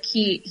freedom. Like,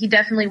 he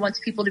definitely wants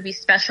people to be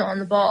special on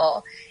the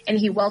ball, and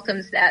he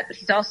welcomes that, but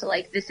he's also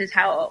like, this is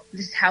how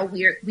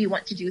we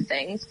want to do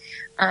things.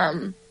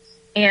 And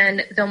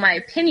though my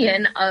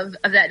opinion of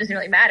that doesn't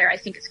really matter, I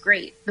think it's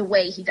great the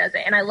way he does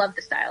it, and I love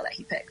the style that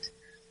he picked.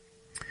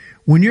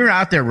 When you're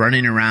out there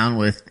running around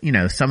with, you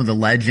know, some of the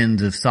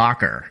legends of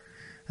soccer,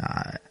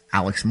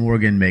 Alex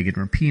Morgan, Megan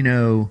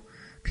Rapinoe,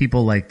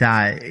 people like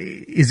that,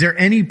 is there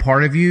any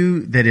part of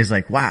you that is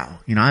like, wow,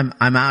 you know,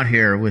 I'm out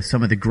here with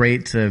some of the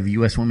greats of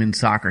U.S. women's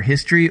soccer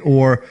history?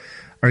 Or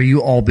are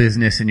you all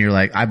business and you're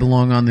like, I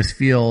belong on this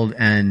field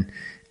and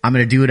I'm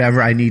going to do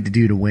whatever I need to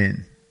do to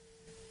win?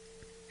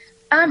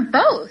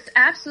 Both,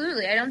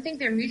 absolutely. I don't think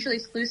they're mutually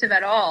exclusive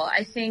at all.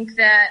 I think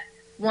that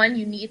one,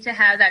 you need to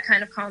have that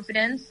kind of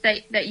confidence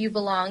that you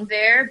belong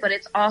there, but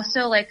it's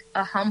also like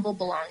a humble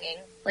belonging.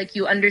 Like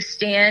you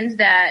understand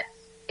that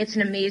it's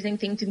an amazing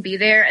thing to be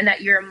there and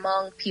that you're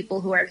among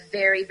people who are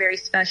very, very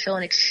special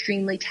and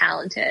extremely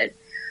talented.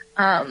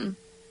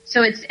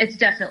 So it's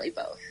definitely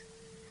both.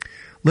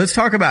 Let's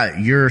talk about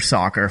your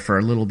soccer for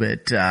a little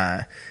bit.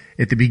 At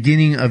the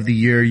beginning of the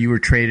year, you were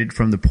traded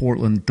from the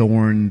Portland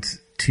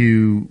Thorns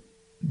to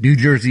New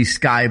Jersey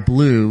Sky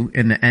Blue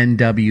in the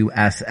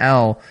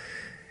NWSL.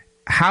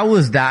 How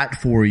was that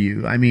for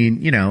you? I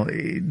mean,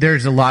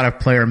 there's a lot of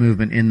player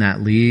movement in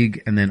that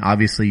league, and then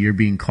obviously you're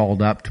being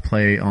called up to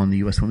play on the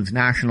U.S. Women's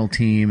National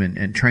Team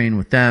and train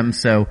with them.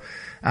 So,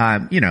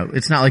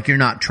 it's not like you're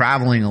not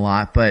traveling a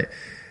lot, but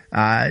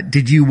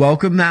did you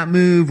welcome that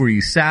move? Were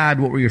you sad?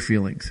 What were your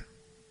feelings?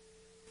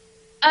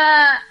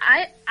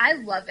 I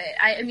love it.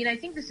 I mean, I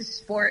think this is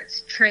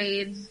sports,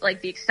 trades,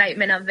 like the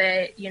excitement of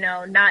it,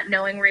 not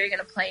knowing where you're going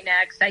to play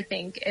next. I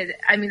think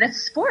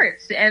that's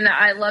sports, and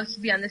I love to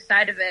be on this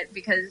side of it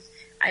because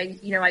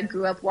I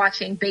grew up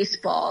watching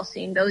baseball,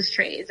 seeing those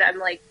trades.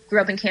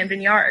 Grew up in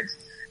Camden Yards,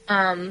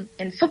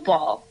 in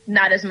football,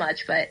 not as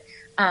much, but,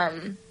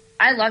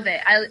 I love it.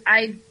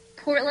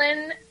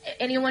 Portland,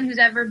 anyone who's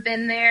ever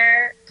been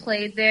there,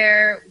 played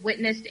there,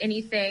 witnessed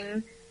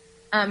anything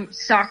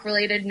soccer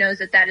related knows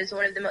that is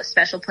one of the most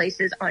special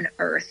places on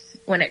earth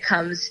when it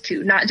comes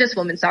to not just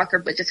women's soccer,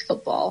 but just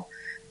football.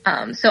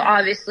 So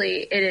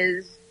obviously it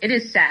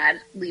is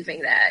sad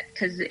leaving that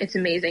because it's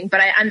amazing,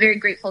 but I'm very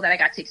grateful that I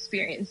got to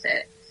experience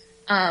it.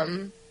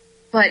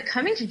 But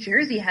coming to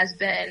Jersey has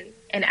been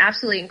an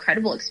absolutely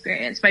incredible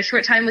experience. My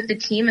short time with the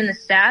team and the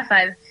staff,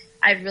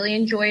 I've really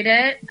enjoyed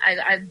it.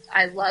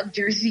 I love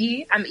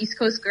Jersey. I'm an East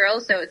Coast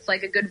girl, so it's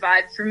like a good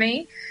vibe for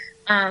me.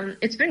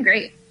 It's been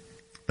great.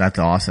 That's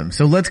awesome.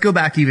 So let's go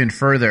back even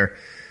further.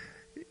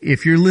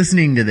 If you're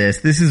listening to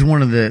this is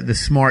one of the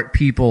smart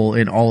people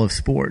in all of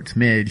sports,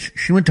 Midge.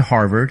 She went to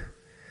Harvard.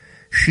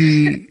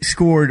 She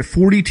scored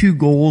 42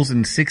 goals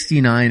in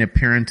 69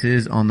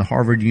 appearances on the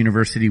Harvard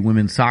University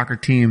women's soccer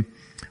team,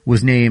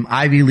 was named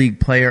Ivy League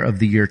Player of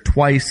the Year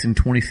twice in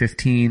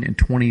 2015 and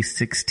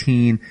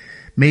 2016,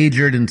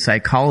 majored in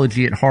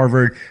psychology at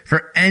Harvard.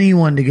 For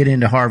anyone to get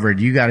into Harvard,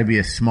 you got to be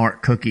a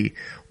smart cookie.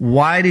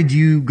 Why did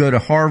you go to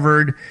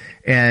Harvard,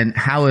 and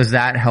how has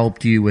that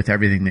helped you with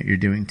everything that you're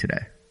doing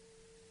today?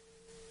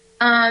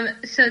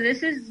 So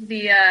this is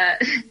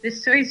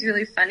this story is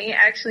really funny,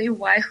 actually,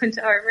 why I went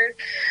to Harvard.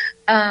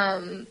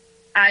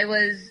 I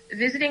was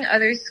visiting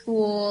other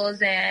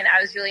schools and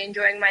I was really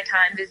enjoying my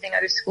time visiting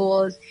other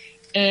schools.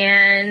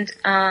 And,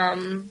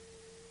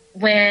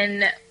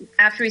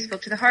 after we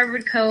spoke to the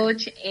Harvard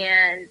coach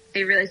and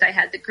they realized I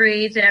had the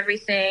grades and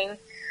everything,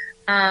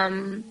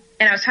 and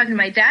I was talking to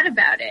my dad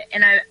about it,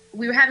 and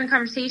we were having a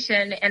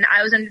conversation, and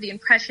I was under the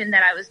impression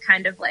that I was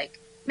kind of like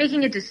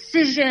making a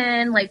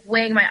decision, like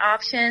weighing my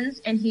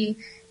options, and he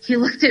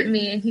looked at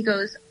me and he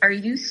goes, "Are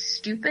you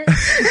stupid?"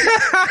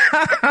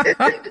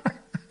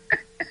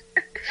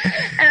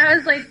 And I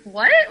was like,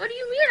 "What? What do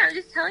you mean? I'm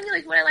just telling you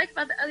like what I like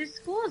about the other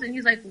schools." And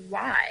he's like,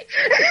 "Why?"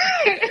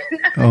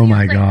 Oh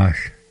my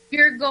gosh.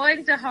 "You're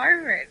going to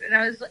Harvard." And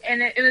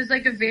it was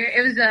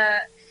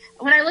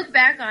when I look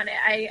back on it,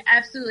 I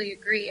absolutely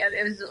agree.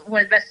 It was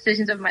one of the best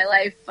decisions of my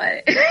life,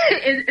 but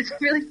it's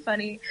really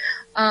funny,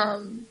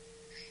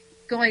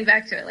 going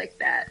back to it like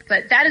that.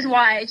 But that is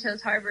why I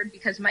chose Harvard,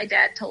 because my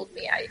dad told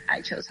me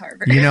I chose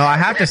Harvard. I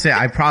have to say,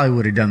 I probably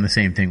would have done the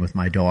same thing with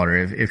my daughter.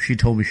 If she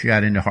told me she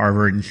got into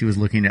Harvard and she was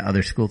looking at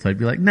other schools, I'd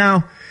be like,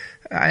 "No,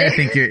 I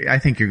think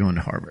you're going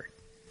to Harvard."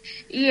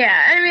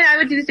 Yeah. I mean, I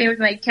would do the same with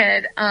my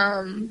kid,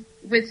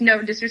 with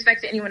no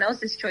disrespect to anyone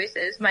else's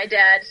choices. My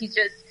dad, he's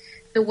just,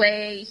 the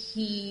way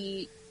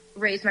he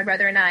raised my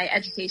brother and I,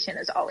 education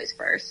is always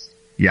first.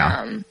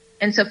 Yeah.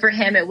 And so for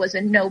him, it was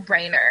a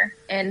no-brainer,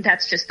 and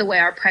that's just the way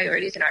our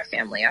priorities in our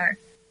family are.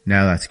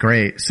 No, that's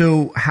great.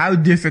 So how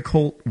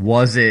difficult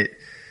was it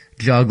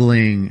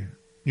juggling,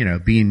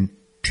 being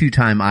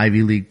two-time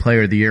Ivy League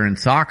Player of the Year in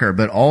soccer,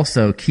 but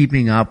also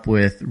keeping up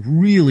with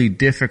really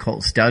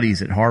difficult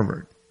studies at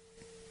Harvard?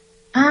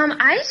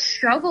 I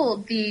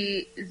struggled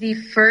the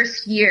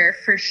first year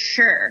for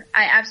sure.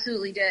 I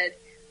absolutely did.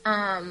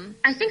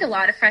 I think a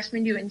lot of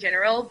freshmen do in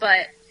general,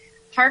 but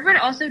Harvard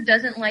also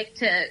doesn't like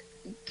to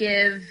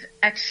give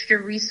extra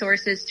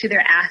resources to their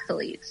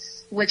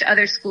athletes, which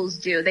other schools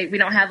do. We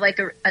don't have like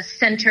a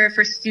center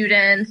for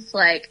students,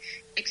 like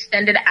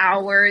extended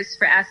hours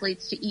for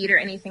athletes to eat or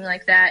anything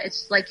like that.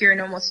 It's like you're a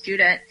normal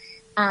student.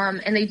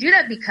 And they do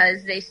that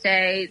because they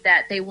say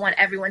that they want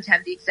everyone to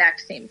have the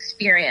exact same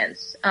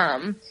experience.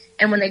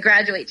 And when they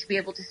graduate, to be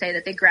able to say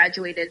that they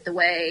graduated the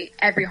way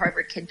every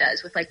Harvard kid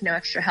does, with like no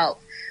extra help.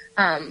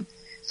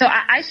 So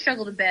I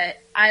struggled a bit.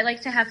 I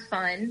like to have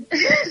fun.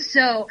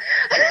 So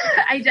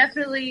I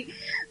definitely,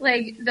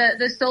 like,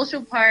 the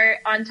social part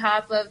on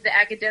top of the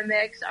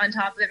academics, on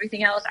top of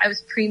everything else. I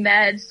was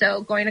pre-med,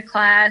 so going to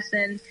class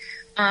and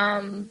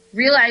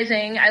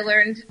realizing I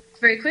learned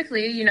very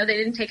quickly, you know, they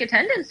didn't take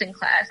attendance in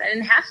class. I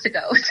didn't have to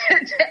go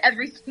to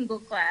every single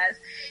class.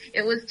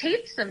 It was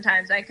taped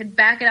sometimes. I could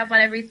back it up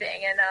on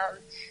everything. And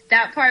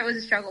that part was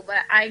a struggle, but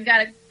I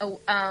got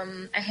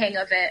a hang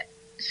of it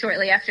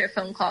shortly after a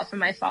phone call from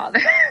my father.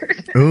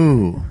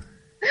 Ooh.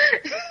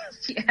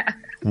 Yeah.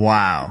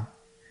 Wow.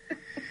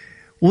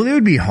 Well, it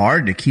would be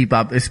hard to keep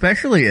up,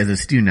 especially as a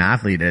student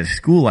athlete at a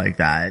school like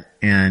that.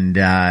 And,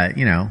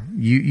 you know,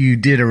 you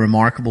did a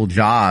remarkable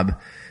job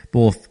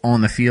both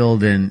on the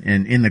field and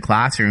in the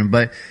classroom.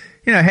 But,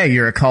 you know, hey,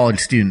 you're a college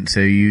student, so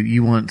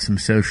you want some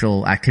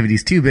social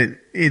activities too. But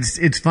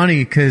it's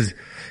funny because,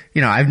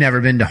 you know, I've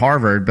never been to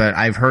Harvard, but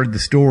I've heard the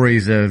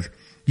stories of,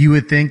 you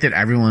would think that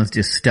everyone's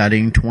just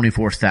studying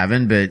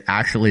 24/7, but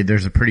actually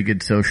there's a pretty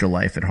good social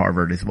life at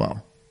Harvard as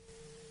well.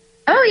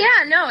 Oh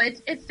yeah, no,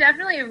 it's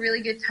definitely a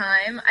really good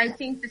time. I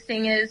think the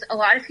thing is, a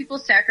lot of people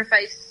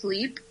sacrifice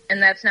sleep,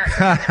 and that's not.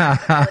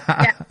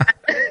 Yeah.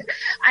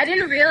 I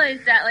didn't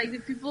realize that, like, the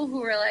people who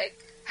were like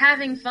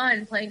having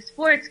fun, playing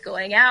sports,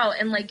 going out,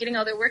 and like getting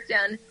all their work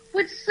done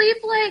would sleep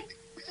like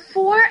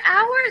 4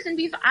 hours and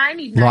be. I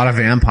need. A lot of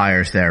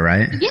vampires there,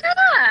 right? Yeah,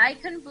 I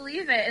couldn't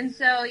believe it, and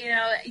so you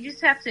know, you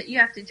have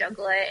to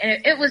juggle it,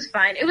 and it was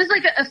fine. It was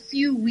like a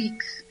few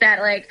weeks that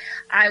like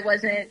I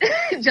wasn't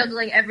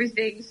juggling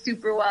everything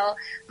super well,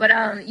 but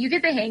you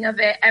get the hang of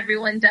it.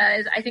 Everyone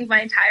does. I think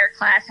my entire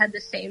class had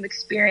the same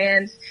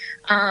experience,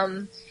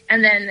 and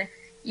then.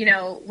 You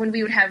know, when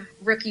we would have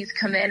rookies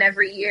come in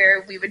every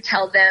year, we would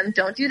tell them,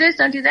 don't do this,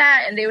 don't do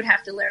that, and they would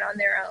have to learn on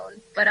their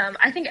own. But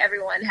I think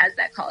everyone has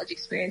that college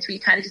experience where you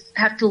kind of just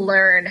have to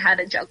learn how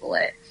to juggle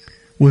it.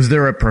 Was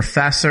there a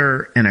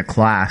professor in a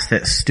class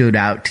that stood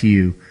out to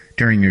you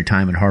during your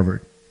time at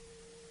Harvard?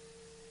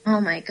 Oh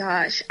my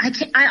gosh. I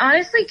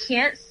honestly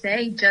can't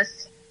say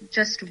just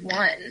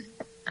one.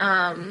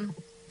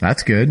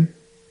 That's good.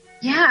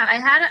 Yeah, I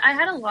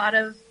had a lot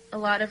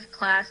of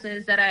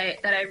classes that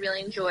I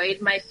really enjoyed.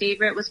 My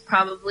favorite was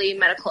probably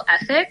medical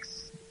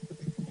ethics.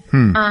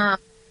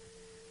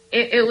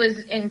 It was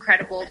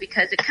incredible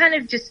because it kind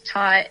of just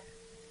taught,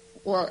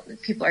 well,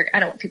 I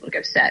don't want people to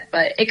get upset,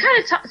 but it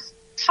kind of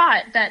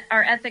taught that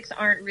our ethics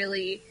aren't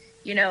really,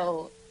 you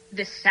know,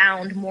 this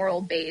sound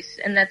moral base,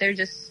 and that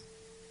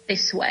they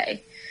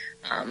sway.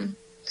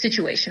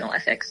 Situational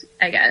ethics,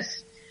 I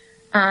guess.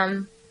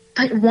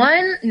 But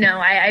one, no,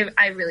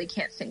 I really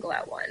can't single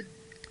out one.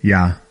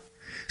 Yeah.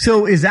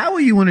 So is that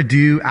what you want to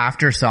do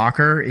after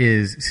soccer?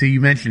 So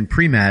you mentioned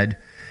pre-med,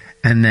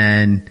 and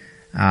then,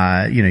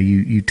 you know,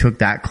 you took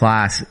that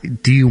class.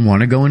 Do you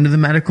want to go into the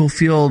medical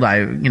field?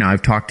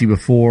 I've talked to you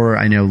before.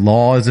 I know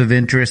law is of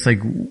interest.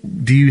 Like,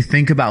 do you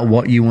think about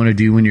what you want to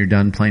do when you're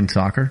done playing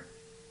soccer?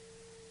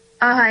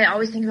 I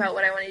always think about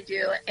what I want to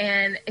do,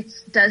 and it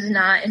does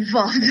not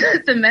involve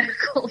the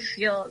medical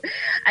field.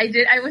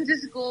 I went to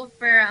school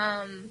for,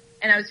 and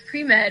I was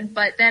pre-med,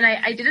 but then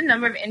I did a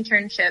number of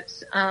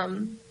internships,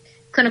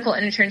 clinical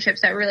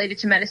internships that related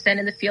to medicine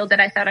in the field that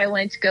I thought I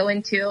wanted to go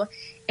into.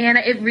 And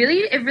it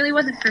really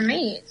wasn't for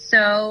me.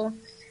 So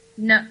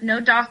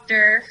no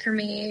doctor for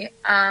me.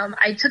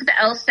 I took the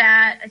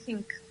LSAT, I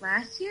think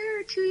last year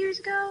or 2 years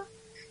ago,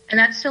 and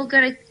that's still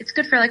good. It's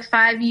good for like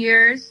 5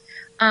 years.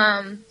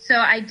 So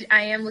I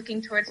am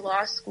looking towards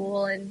law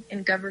school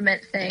and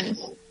government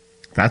things.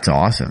 That's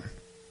awesome.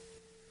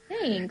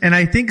 Thanks. And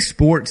I think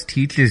sports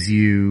teaches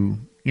you,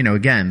 you know,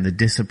 again, the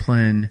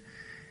discipline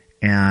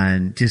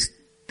and just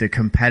the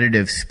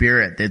competitive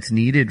spirit that's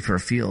needed for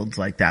fields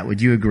like that.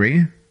 Would you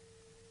agree?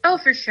 Oh,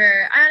 for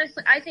sure.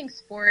 I think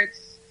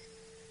sports,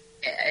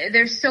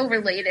 they're so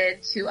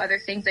related to other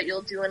things that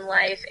you'll do in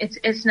life. It's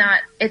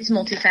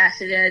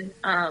multifaceted.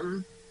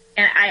 And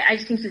I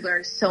just think you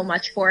learn so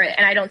much for it.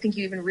 And I don't think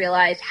you even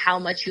realize how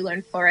much you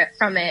learn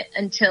from it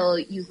until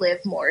you live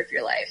more of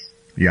your life.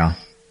 Yeah.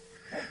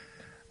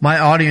 My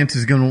audience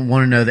is going to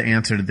want to know the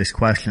answer to this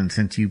question.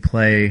 Since you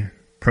play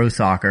pro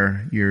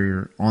soccer,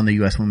 you're on the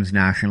U.S. women's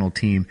national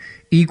team.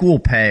 Equal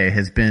pay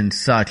has been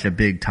such a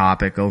big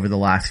topic over the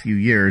last few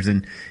years.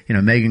 And, you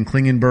know, Megan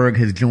Klingenberg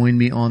has joined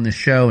me on the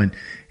show. And,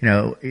 you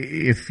know,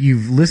 if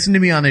you've listened to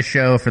me on this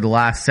show for the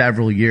last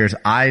several years,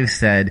 I've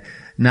said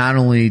not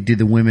only do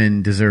the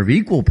women deserve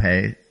equal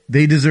pay,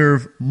 they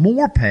deserve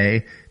more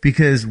pay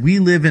because we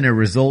live in a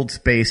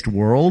results-based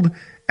world.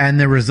 And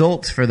the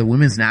results for the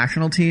women's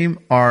national team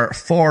are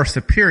far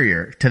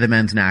superior to the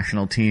men's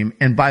national team.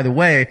 And by the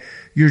way,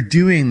 you're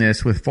doing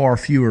this with far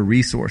fewer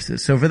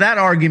resources. So for that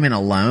argument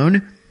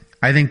alone,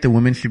 I think the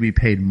women should be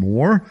paid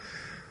more.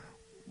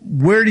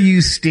 Where do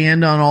you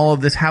stand on all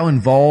of this? How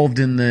involved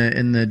in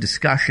the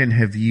discussion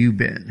have you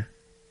been?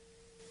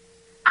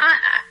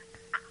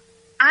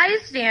 I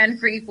stand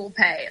for equal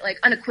pay, like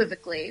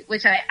unequivocally,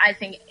 which I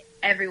think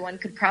everyone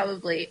could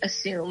probably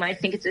assume. I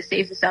think it's a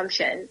safe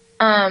assumption.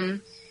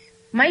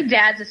 My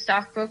dad's a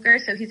stockbroker,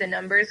 so he's a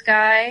numbers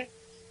guy.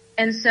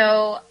 And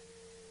so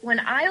when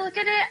I look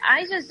at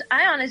it,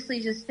 I honestly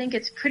just think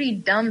it's pretty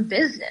dumb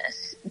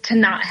business to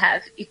not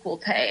have equal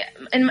pay.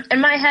 In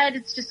my head,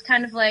 it's just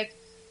kind of like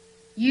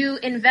you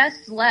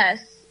invest less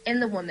in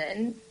the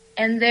woman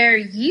and their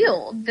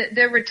yield,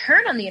 their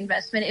return on the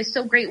investment is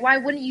so great. Why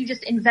wouldn't you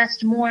just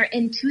invest more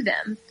into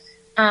them?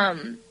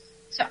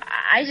 So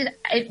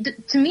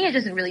to me, it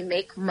doesn't really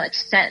make much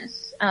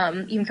sense,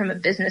 even from a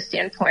business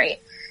standpoint.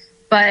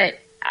 But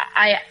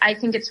I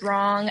think it's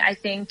wrong. I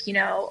think,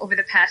 over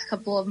the past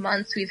couple of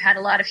months, we've had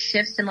a lot of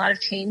shifts and a lot of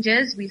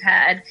changes. We've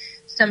had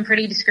some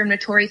pretty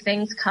discriminatory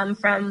things come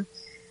from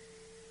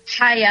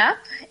high up,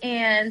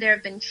 and there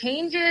have been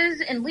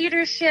changes in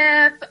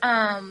leadership.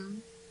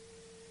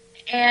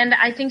 And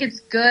I think it's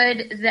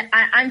good that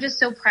I'm just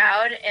so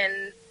proud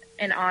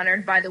and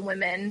honored by the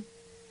women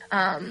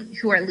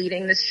who are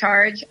leading this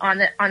charge on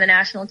the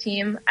national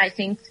team. I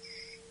think,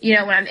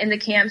 when I'm in the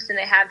camps and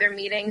they have their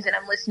meetings and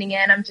I'm listening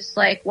in, I'm just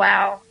like,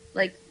 wow,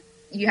 like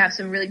you have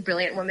some really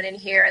brilliant women in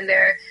here and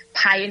they're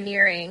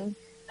pioneering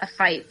a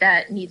fight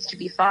that needs to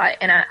be fought.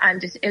 And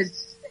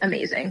it's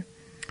amazing.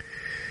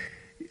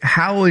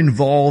 How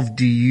involved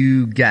do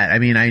you get? I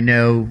mean, I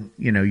know,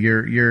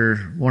 you're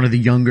one of the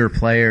younger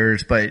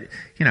players, but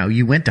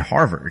you went to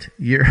Harvard.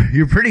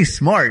 You're pretty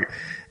smart.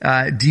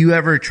 Do you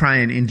ever try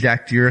and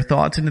inject your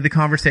thoughts into the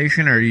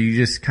conversation, or do you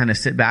just kind of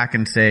sit back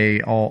and say,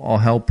 I'll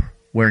help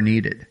where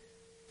needed?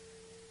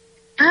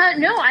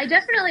 No, I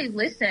definitely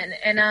listen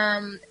and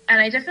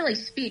I definitely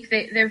speak.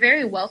 They're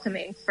very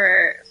welcoming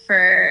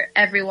for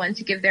everyone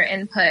to give their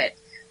input.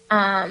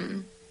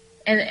 And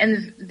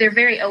they're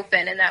very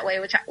open in that way,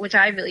 which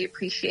I really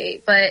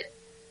appreciate. But,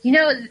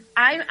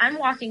 I'm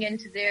walking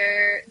into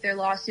their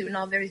lawsuit and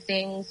all their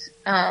things,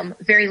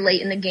 very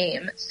late in the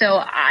game. So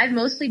I've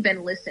mostly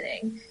been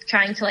listening,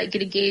 trying to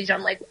get a gauge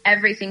on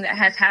everything that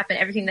has happened,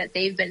 everything that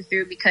they've been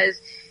through, because,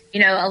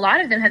 a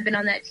lot of them have been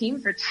on that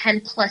team for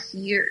 10 plus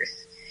years.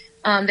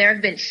 There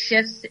have been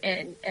shifts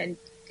in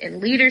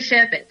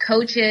leadership and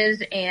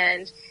coaches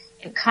and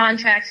in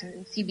contracts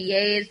and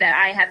CBAs that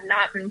I have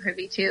not been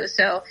privy to.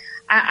 So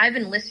I've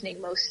been listening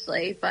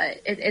mostly,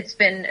 but it's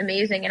been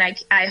amazing. And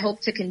I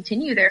hope to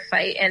continue their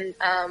fight and,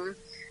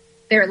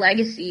 their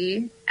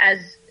legacy as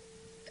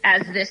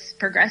this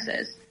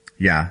progresses.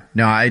 Yeah,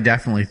 no, I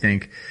definitely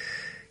think,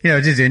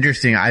 it's just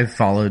interesting. I've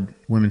followed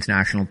women's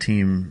national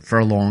team for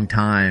a long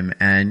time.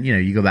 And,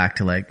 you go back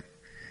to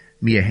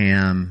Mia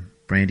Hamm,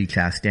 Brandi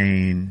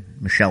Chastain,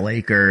 Michelle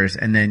Akers,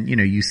 and then,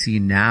 you see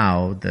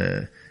now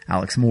the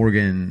Alex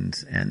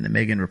Morgans and the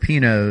Megan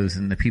Rapinos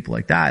and the people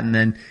like that. And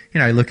then,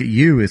 I look at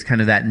you as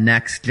kind of that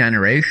next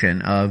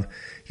generation of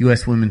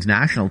U.S. women's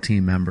national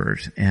team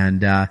members.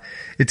 And,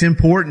 it's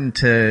important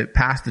to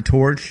pass the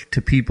torch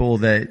to people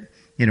that,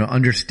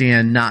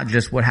 understand not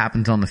just what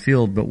happens on the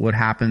field, but what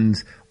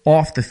happens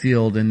off the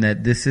field, and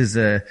that this is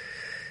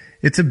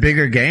it's a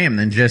bigger game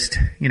than just,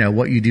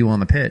 what you do on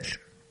the pitch.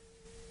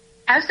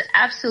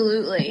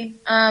 Absolutely.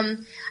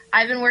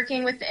 I've been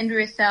working with the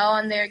NWSL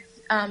on their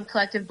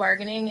collective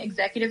bargaining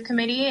executive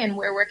committee, and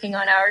we're working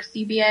on our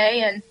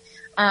CBA,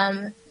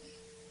 and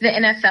the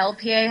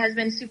NFLPA has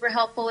been super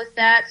helpful with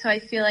that. So I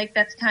feel like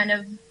that's kind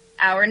of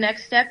our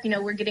next step.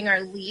 We're getting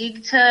our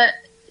league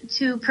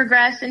to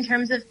progress in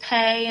terms of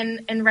pay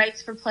and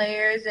rights for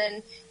players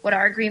and what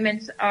our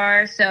agreements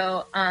are.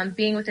 So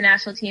being with the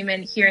national team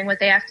and hearing what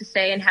they have to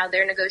say and how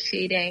they're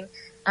negotiating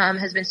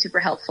has been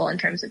super helpful in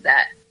terms of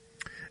that.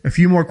 A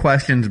few more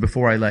questions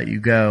before I let you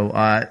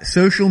go.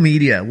 Social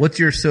media. What's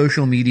your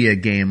social media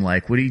game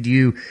like? Do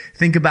you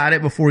think about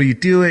it before you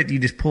do it? Do you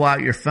just pull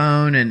out your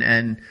phone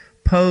and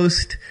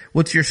post?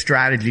 What's your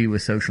strategy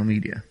with social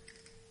media?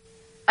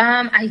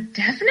 I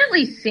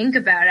definitely think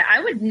about it.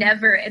 I would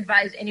never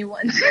advise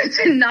anyone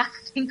to not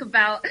think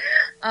about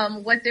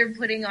what they're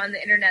putting on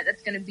the internet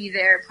that's going to be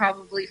there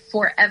probably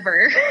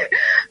forever.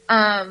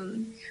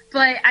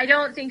 But I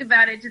don't think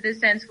about it to the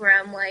sense where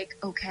I'm like,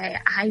 okay,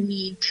 I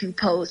need to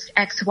post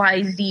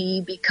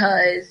XYZ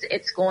because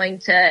it's going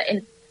to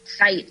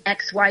incite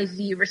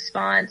XYZ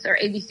response or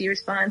ABC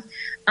response.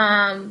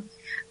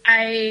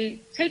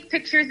 I take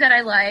pictures that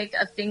I like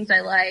of things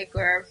I like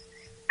or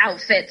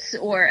outfits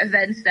or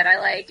events that I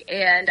like,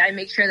 and I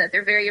make sure that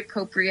they're very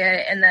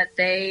appropriate and that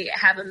they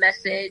have a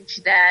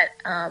message that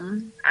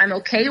I'm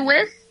okay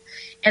with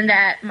and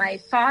that my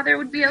father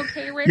would be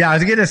okay with. Yeah, I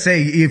was going to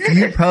say, if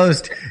you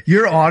post,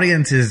 your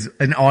audience is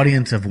an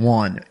audience of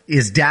one.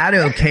 Is dad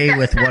okay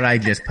with what I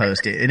just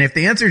posted? And if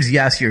the answer is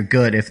yes, you're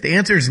good. If the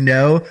answer is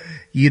no,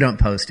 you don't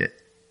post it.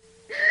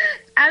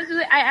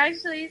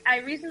 Absolutely. I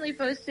recently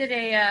posted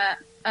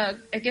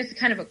I guess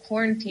kind of a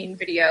quarantine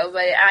video,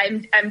 but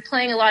I'm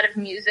playing a lot of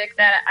music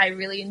that I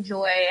really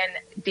enjoy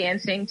and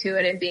dancing to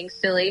it and being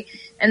silly.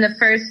 And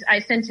I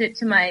sent it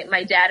to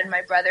my dad and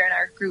my brother in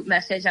our group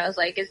message. I was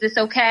like, is this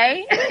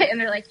okay? And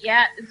they're like,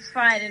 yeah, it's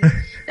fine. And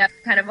that's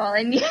kind of all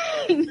I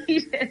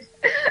needed.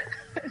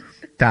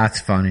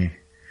 That's funny.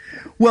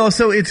 Well,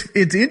 so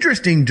it's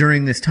interesting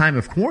during this time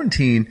of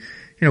quarantine.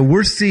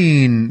 We're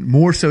seeing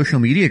more social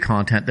media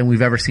content than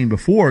we've ever seen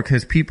before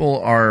because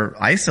people are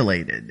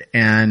isolated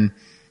and,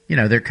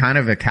 they're kind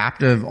of a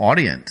captive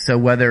audience. So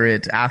whether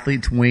it's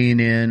athletes weighing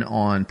in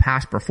on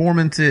past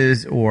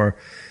performances or,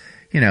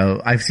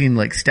 I've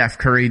seen Steph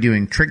Curry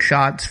doing trick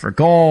shots for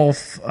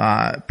golf,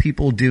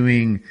 people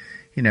doing,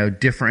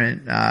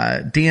 different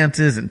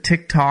dances and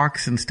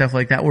TikToks and stuff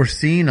like that. We're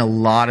seeing a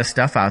lot of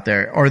stuff out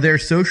there. Are there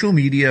social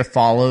media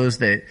follows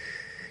that,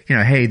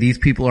 hey, these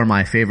people are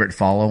my favorite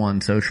follow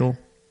on social?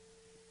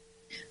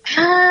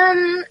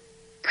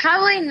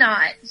 Probably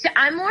not. So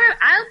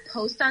I'll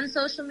post on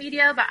social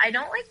media, but I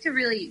don't like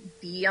to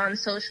be on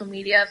social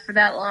media for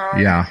that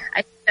long. Yeah.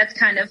 I think that's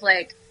kind of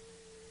like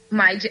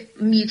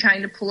me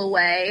trying to pull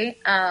away.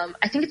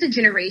 I think it's a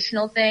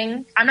generational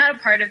thing. I'm not a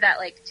part of that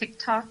like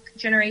TikTok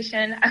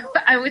generation,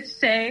 I would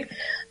say.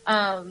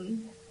 I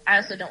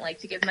also don't like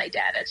to give my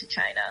data to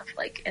China,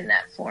 like in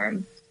that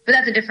form. But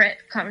that's a different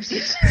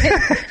conversation.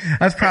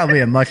 That's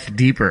probably a much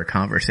deeper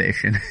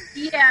conversation.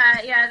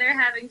 Yeah, they're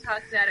having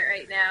talks about it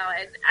right now.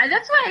 And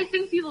that's why I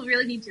think people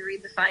really need to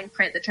read the fine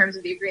print, the terms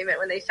of the agreement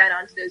when they sign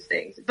on to those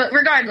things. But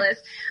regardless,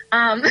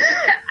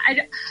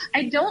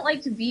 I don't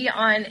like to be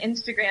on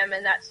Instagram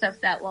and that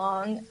stuff that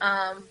long.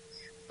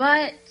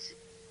 But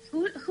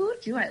who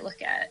do I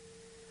look at?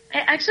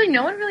 Actually,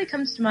 no one really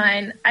comes to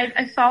mind.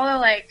 I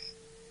follow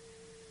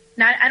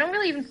I don't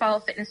really even follow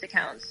fitness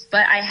accounts,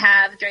 but I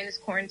have during this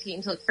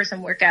quarantine to look for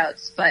some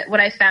workouts. But what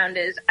I found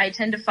is I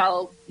tend to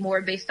follow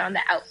more based on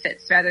the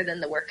outfits rather than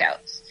the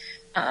workouts.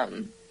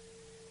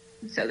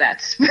 So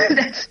that's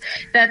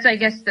I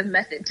guess the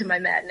method to my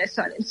madness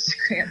on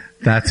Instagram.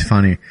 That's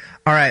funny.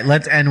 All right,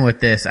 let's end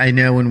with this. I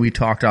know when we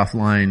talked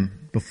offline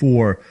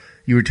before,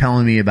 you were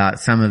telling me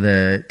about some of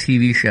the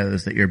TV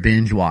shows that you're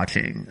binge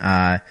watching.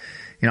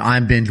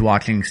 I'm binge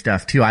watching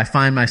stuff too. I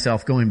find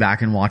myself going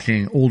back and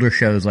watching older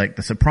shows like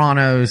The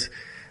Sopranos,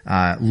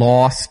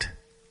 Lost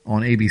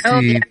on ABC. Oh,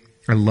 yeah.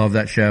 I love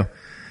that show.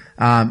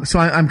 So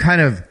I'm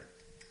kind of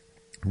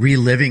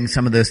reliving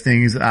some of those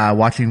things,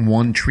 watching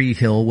One Tree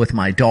Hill with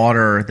my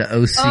daughter, the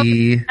OC.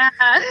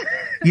 Oh,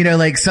 yeah.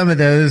 Like some of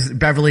those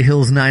Beverly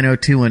Hills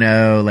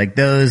 90210, like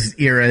those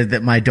eras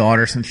that my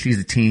daughter, since she's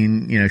a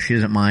teen, she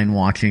doesn't mind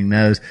watching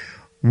those.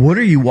 What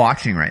are you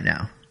watching right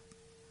now?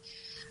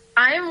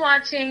 I'm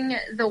watching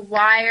The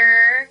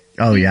Wire.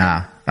 Oh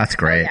yeah, that's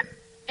great. Oh, yeah.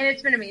 And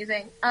it's been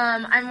amazing.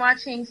 I'm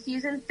watching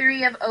season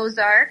 3 of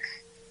Ozark.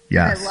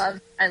 Yes.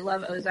 I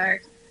love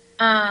Ozark.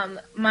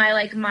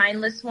 My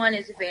mindless one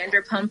is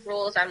Vanderpump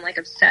Rules. I'm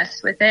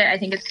obsessed with it. I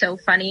think it's so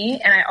funny.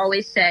 And I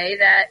always say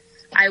that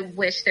I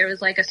wish there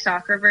was a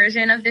soccer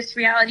version of this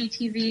reality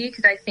TV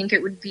because I think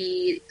it would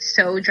be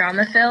so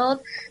drama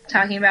filled,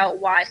 talking about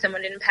why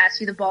someone didn't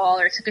pass you the ball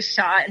or took a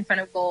shot in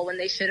front of goal when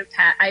they should have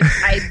passed.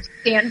 I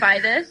stand by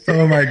this.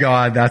 Oh my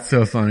God, that's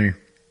so funny.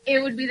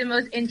 It would be the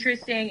most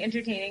interesting,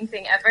 entertaining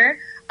thing ever.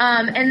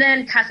 And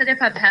then Casa de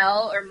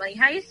Papel or Money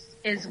Heist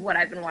is what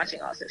I've been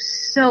watching also.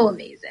 So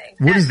amazing.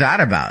 What is that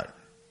about?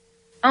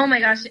 Oh my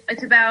gosh.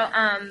 It's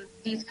about,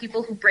 these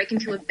people who break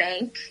into a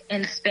bank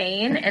in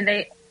Spain and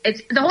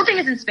the whole thing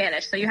is in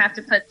Spanish, so you have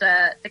to put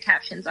the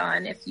captions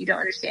on if you don't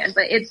understand.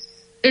 But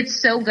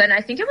it's so good. And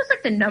I think it was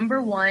the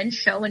number 1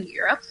 show in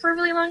Europe for a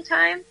really long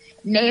time.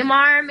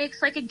 Neymar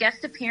makes a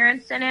guest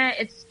appearance in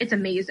it. It's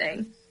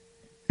amazing.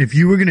 If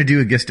you were going to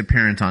do a guest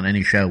appearance on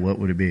any show, what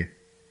would it be?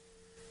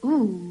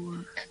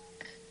 Ooh.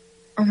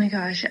 Oh my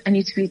gosh. I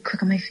need to be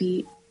quick on my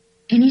feet.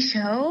 Any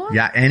show?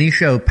 Yeah, any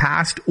show,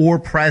 past or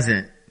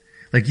present.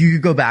 You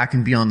could go back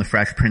and be on the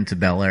Fresh Prince of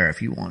Bel-Air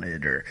if you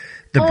wanted, or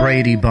the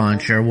Brady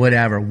Bunch, or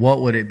whatever.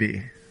 What would it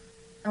be?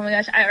 Oh my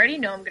gosh, I already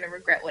know I'm going to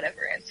regret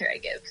whatever answer I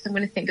give, because I'm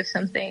going to think of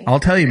something. I'll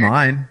tell you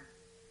mine.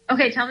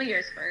 Okay, tell me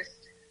yours first.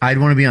 I'd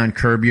want to be on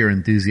Curb Your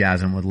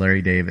Enthusiasm with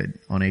Larry David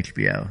on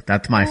HBO.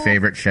 That's my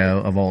favorite show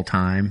of all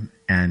time,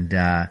 and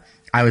I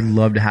would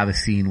love to have a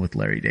scene with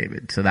Larry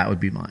David, so that would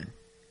be mine.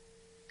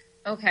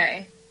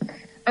 Okay,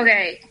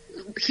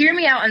 hear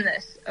me out on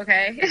this,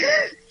 okay?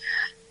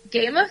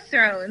 Game of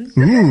Thrones.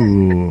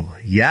 Ooh,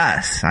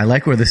 yes. I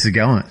like where this is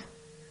going.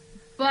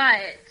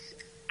 But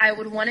I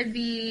would want to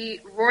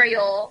be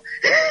royal.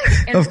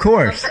 Of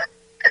course.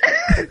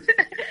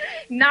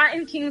 Not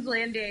in King's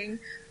Landing,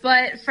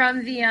 but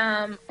from the,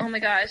 oh my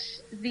gosh,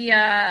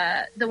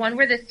 the one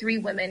where the 3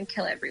 women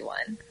kill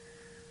everyone.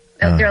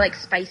 They're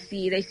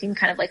spicy. They seem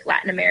kind of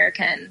Latin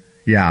American.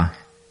 Yeah.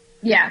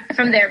 Yeah,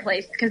 from their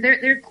place, because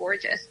they're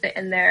gorgeous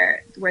in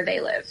where they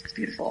live. It's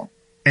beautiful.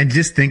 And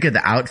just think of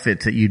the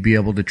outfits that you'd be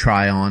able to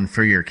try on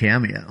for your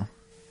cameo.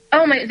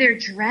 Oh my, their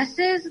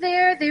dresses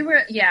there,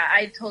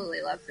 I totally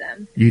love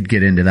them. You'd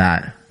get into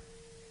that.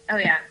 Oh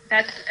yeah,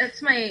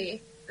 that's my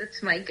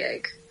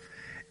gig.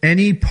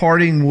 Any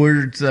parting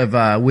words of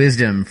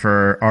wisdom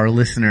for our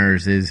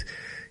listeners is,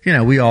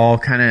 we all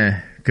kind of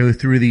go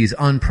through these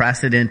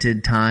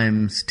unprecedented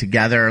times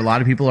together. A lot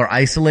of people are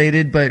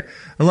isolated, but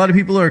a lot of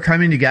people are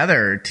coming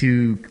together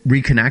to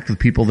reconnect with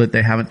people that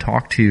they haven't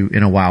talked to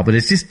in a while. But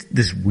it's just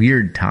this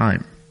weird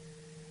time.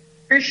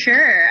 For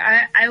sure.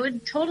 I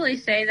would totally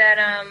say that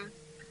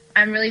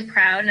I'm really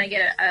proud, and I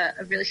get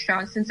a really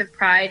strong sense of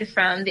pride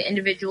from the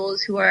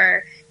individuals who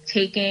are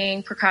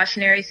taking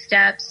precautionary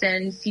steps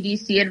and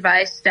CDC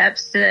advised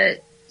steps to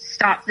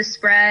stop the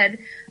spread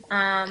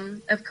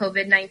of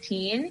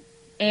COVID-19.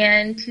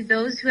 And to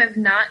those who have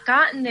not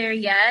gotten there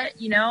yet,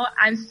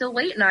 I'm still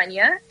waiting on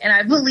you, and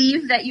I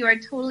believe that you are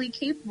totally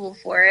capable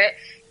for it.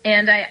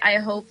 And I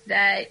hope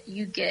that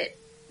you get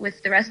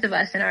with the rest of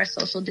us in our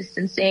social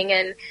distancing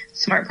and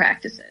smart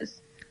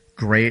practices.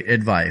 Great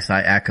advice.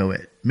 I echo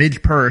it.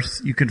 Midge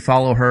Purse, you can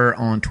follow her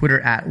on Twitter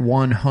at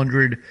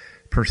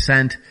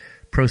 100%.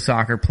 Pro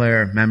soccer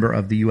player, member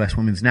of the U.S.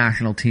 women's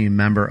national team,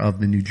 member of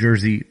the New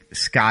Jersey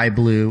Sky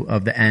Blue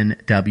of the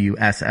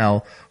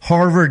NWSL,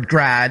 Harvard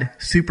grad,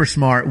 super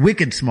smart,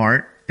 wicked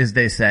smart, as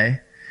they say.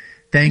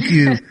 Thank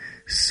you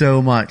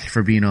so much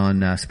for being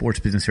on Sports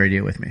Business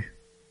Radio with me.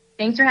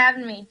 Thanks for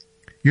having me.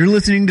 You're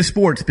listening to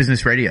Sports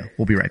Business Radio.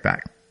 We'll be right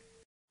back.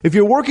 If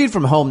you're working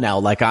from home now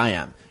like I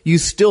am, you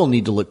still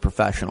need to look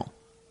professional.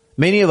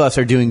 Many of us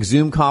are doing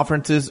Zoom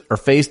conferences or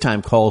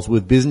FaceTime calls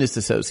with business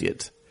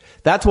associates.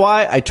 That's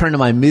why I turn to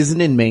my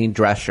Mizzen & Main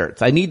dress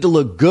shirts. I need to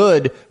look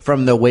good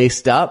from the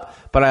waist up,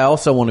 but I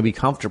also want to be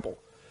comfortable.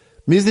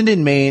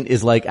 Mizzen & Main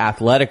is like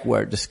athletic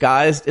wear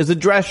disguised as a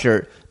dress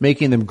shirt,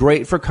 making them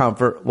great for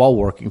comfort while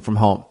working from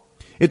home.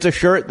 It's a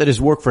shirt that has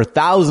worked for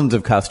thousands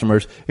of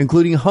customers,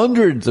 including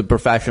hundreds of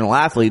professional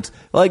athletes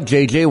like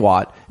J.J.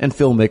 Watt and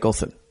Phil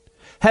Mickelson.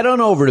 Head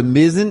on over to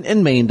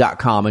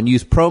mizzenandmain.com and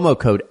use promo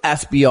code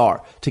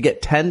SBR to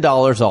get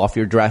 $10 off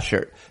your dress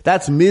shirt.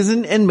 That's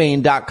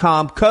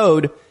mizzenandmain.com,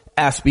 code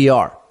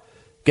SBR.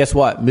 Guess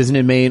what?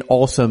 Mizzen & Main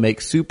also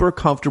makes super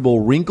comfortable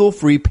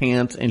wrinkle-free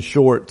pants and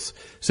shorts,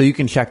 so you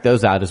can check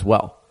those out as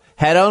well.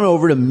 Head on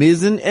over to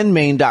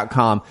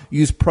mizzenandmain.com,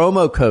 use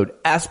promo code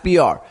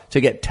SBR to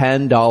get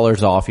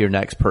 $10 off your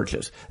next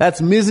purchase.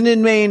 That's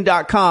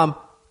mizzenandmain.com,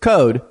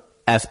 code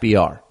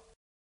SBR.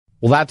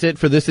 Well, that's it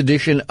for this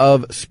edition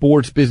of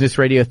Sports Business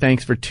Radio.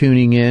 Thanks for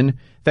tuning in.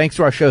 Thanks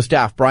to our show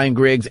staff, Brian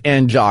Griggs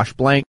and Josh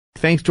Blank.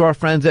 Thanks to our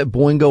friends at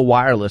Boingo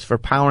Wireless for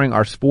powering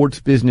our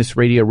Sports Business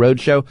Radio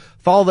Roadshow.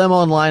 Follow them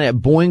online at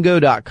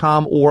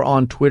boingo.com or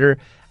on Twitter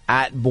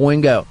at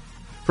Boingo.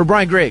 For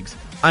Brian Griggs,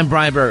 I'm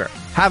Brian Berger.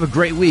 Have a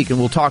great week, and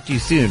we'll talk to you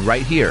soon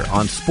right here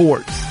on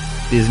Sports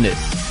Business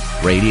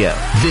Radio.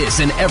 This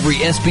and every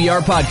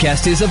SBR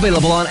podcast is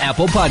available on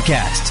Apple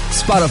Podcasts,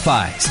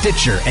 Spotify,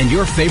 Stitcher, and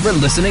your favorite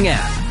listening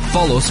app.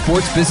 Follow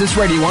Sports Business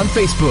Radio on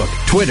Facebook,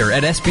 Twitter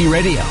at SB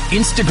Radio,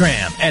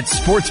 Instagram at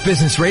Sports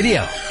Business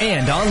Radio,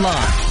 and online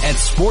at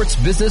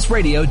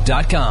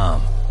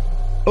sportsbusinessradio.com.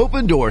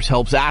 Open Doors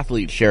helps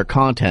athletes share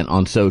content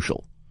on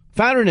social.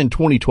 Founded in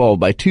 2012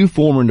 by two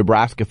former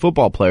Nebraska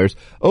football players,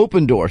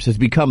 Open Doors has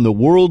become the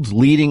world's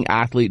leading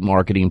athlete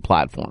marketing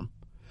platform.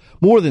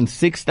 More than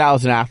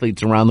 6,000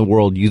 athletes around the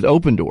world use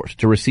Open Doors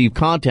to receive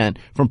content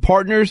from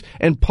partners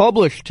and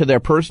publish to their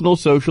personal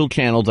social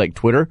channels like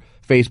Twitter,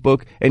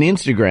 Facebook, and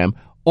Instagram,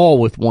 all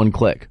with one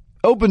click.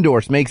 Open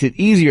Doors makes it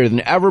easier than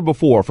ever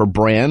before for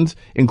brands,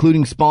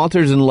 including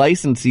sponsors and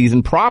licensees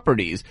and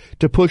properties,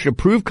 to push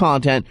approved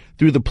content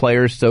through the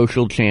players'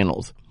 social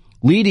channels.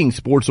 Leading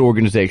sports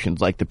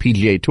organizations like the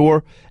PGA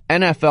Tour,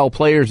 NFL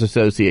Players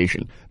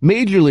Association,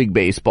 Major League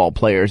Baseball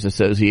Players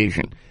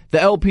Association, the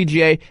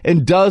LPGA,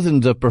 and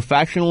dozens of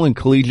professional and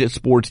collegiate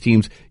sports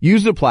teams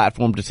use the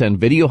platform to send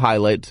video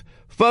highlights,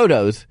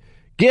 photos,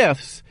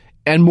 GIFs,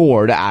 and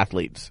more to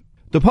athletes.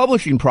 The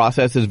publishing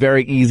process is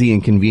very easy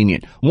and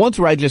convenient. Once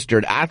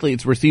registered,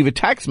 athletes receive a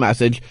text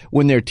message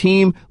when their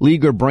team,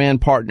 league, or brand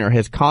partner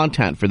has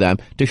content for them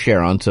to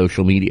share on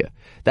social media.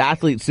 The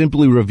athlete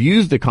simply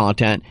reviews the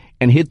content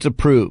and hits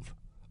approve.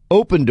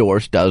 Open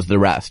Doors does the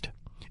rest.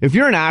 If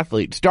you're an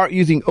athlete, start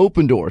using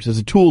Open Doors as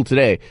a tool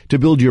today to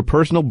build your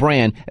personal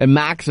brand and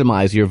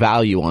maximize your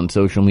value on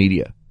social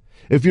media.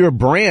 If you're a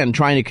brand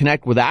trying to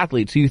connect with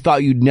athletes who you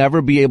thought you'd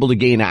never be able to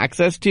gain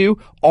access to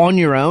on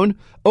your own,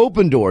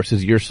 Open Doors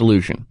is your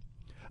solution.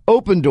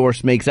 Open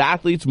Doors makes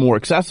athletes more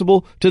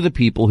accessible to the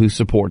people who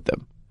support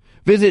them.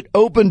 Visit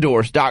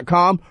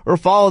opendoors.com or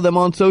follow them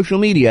on social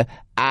media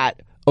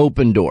at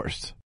Open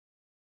Doors.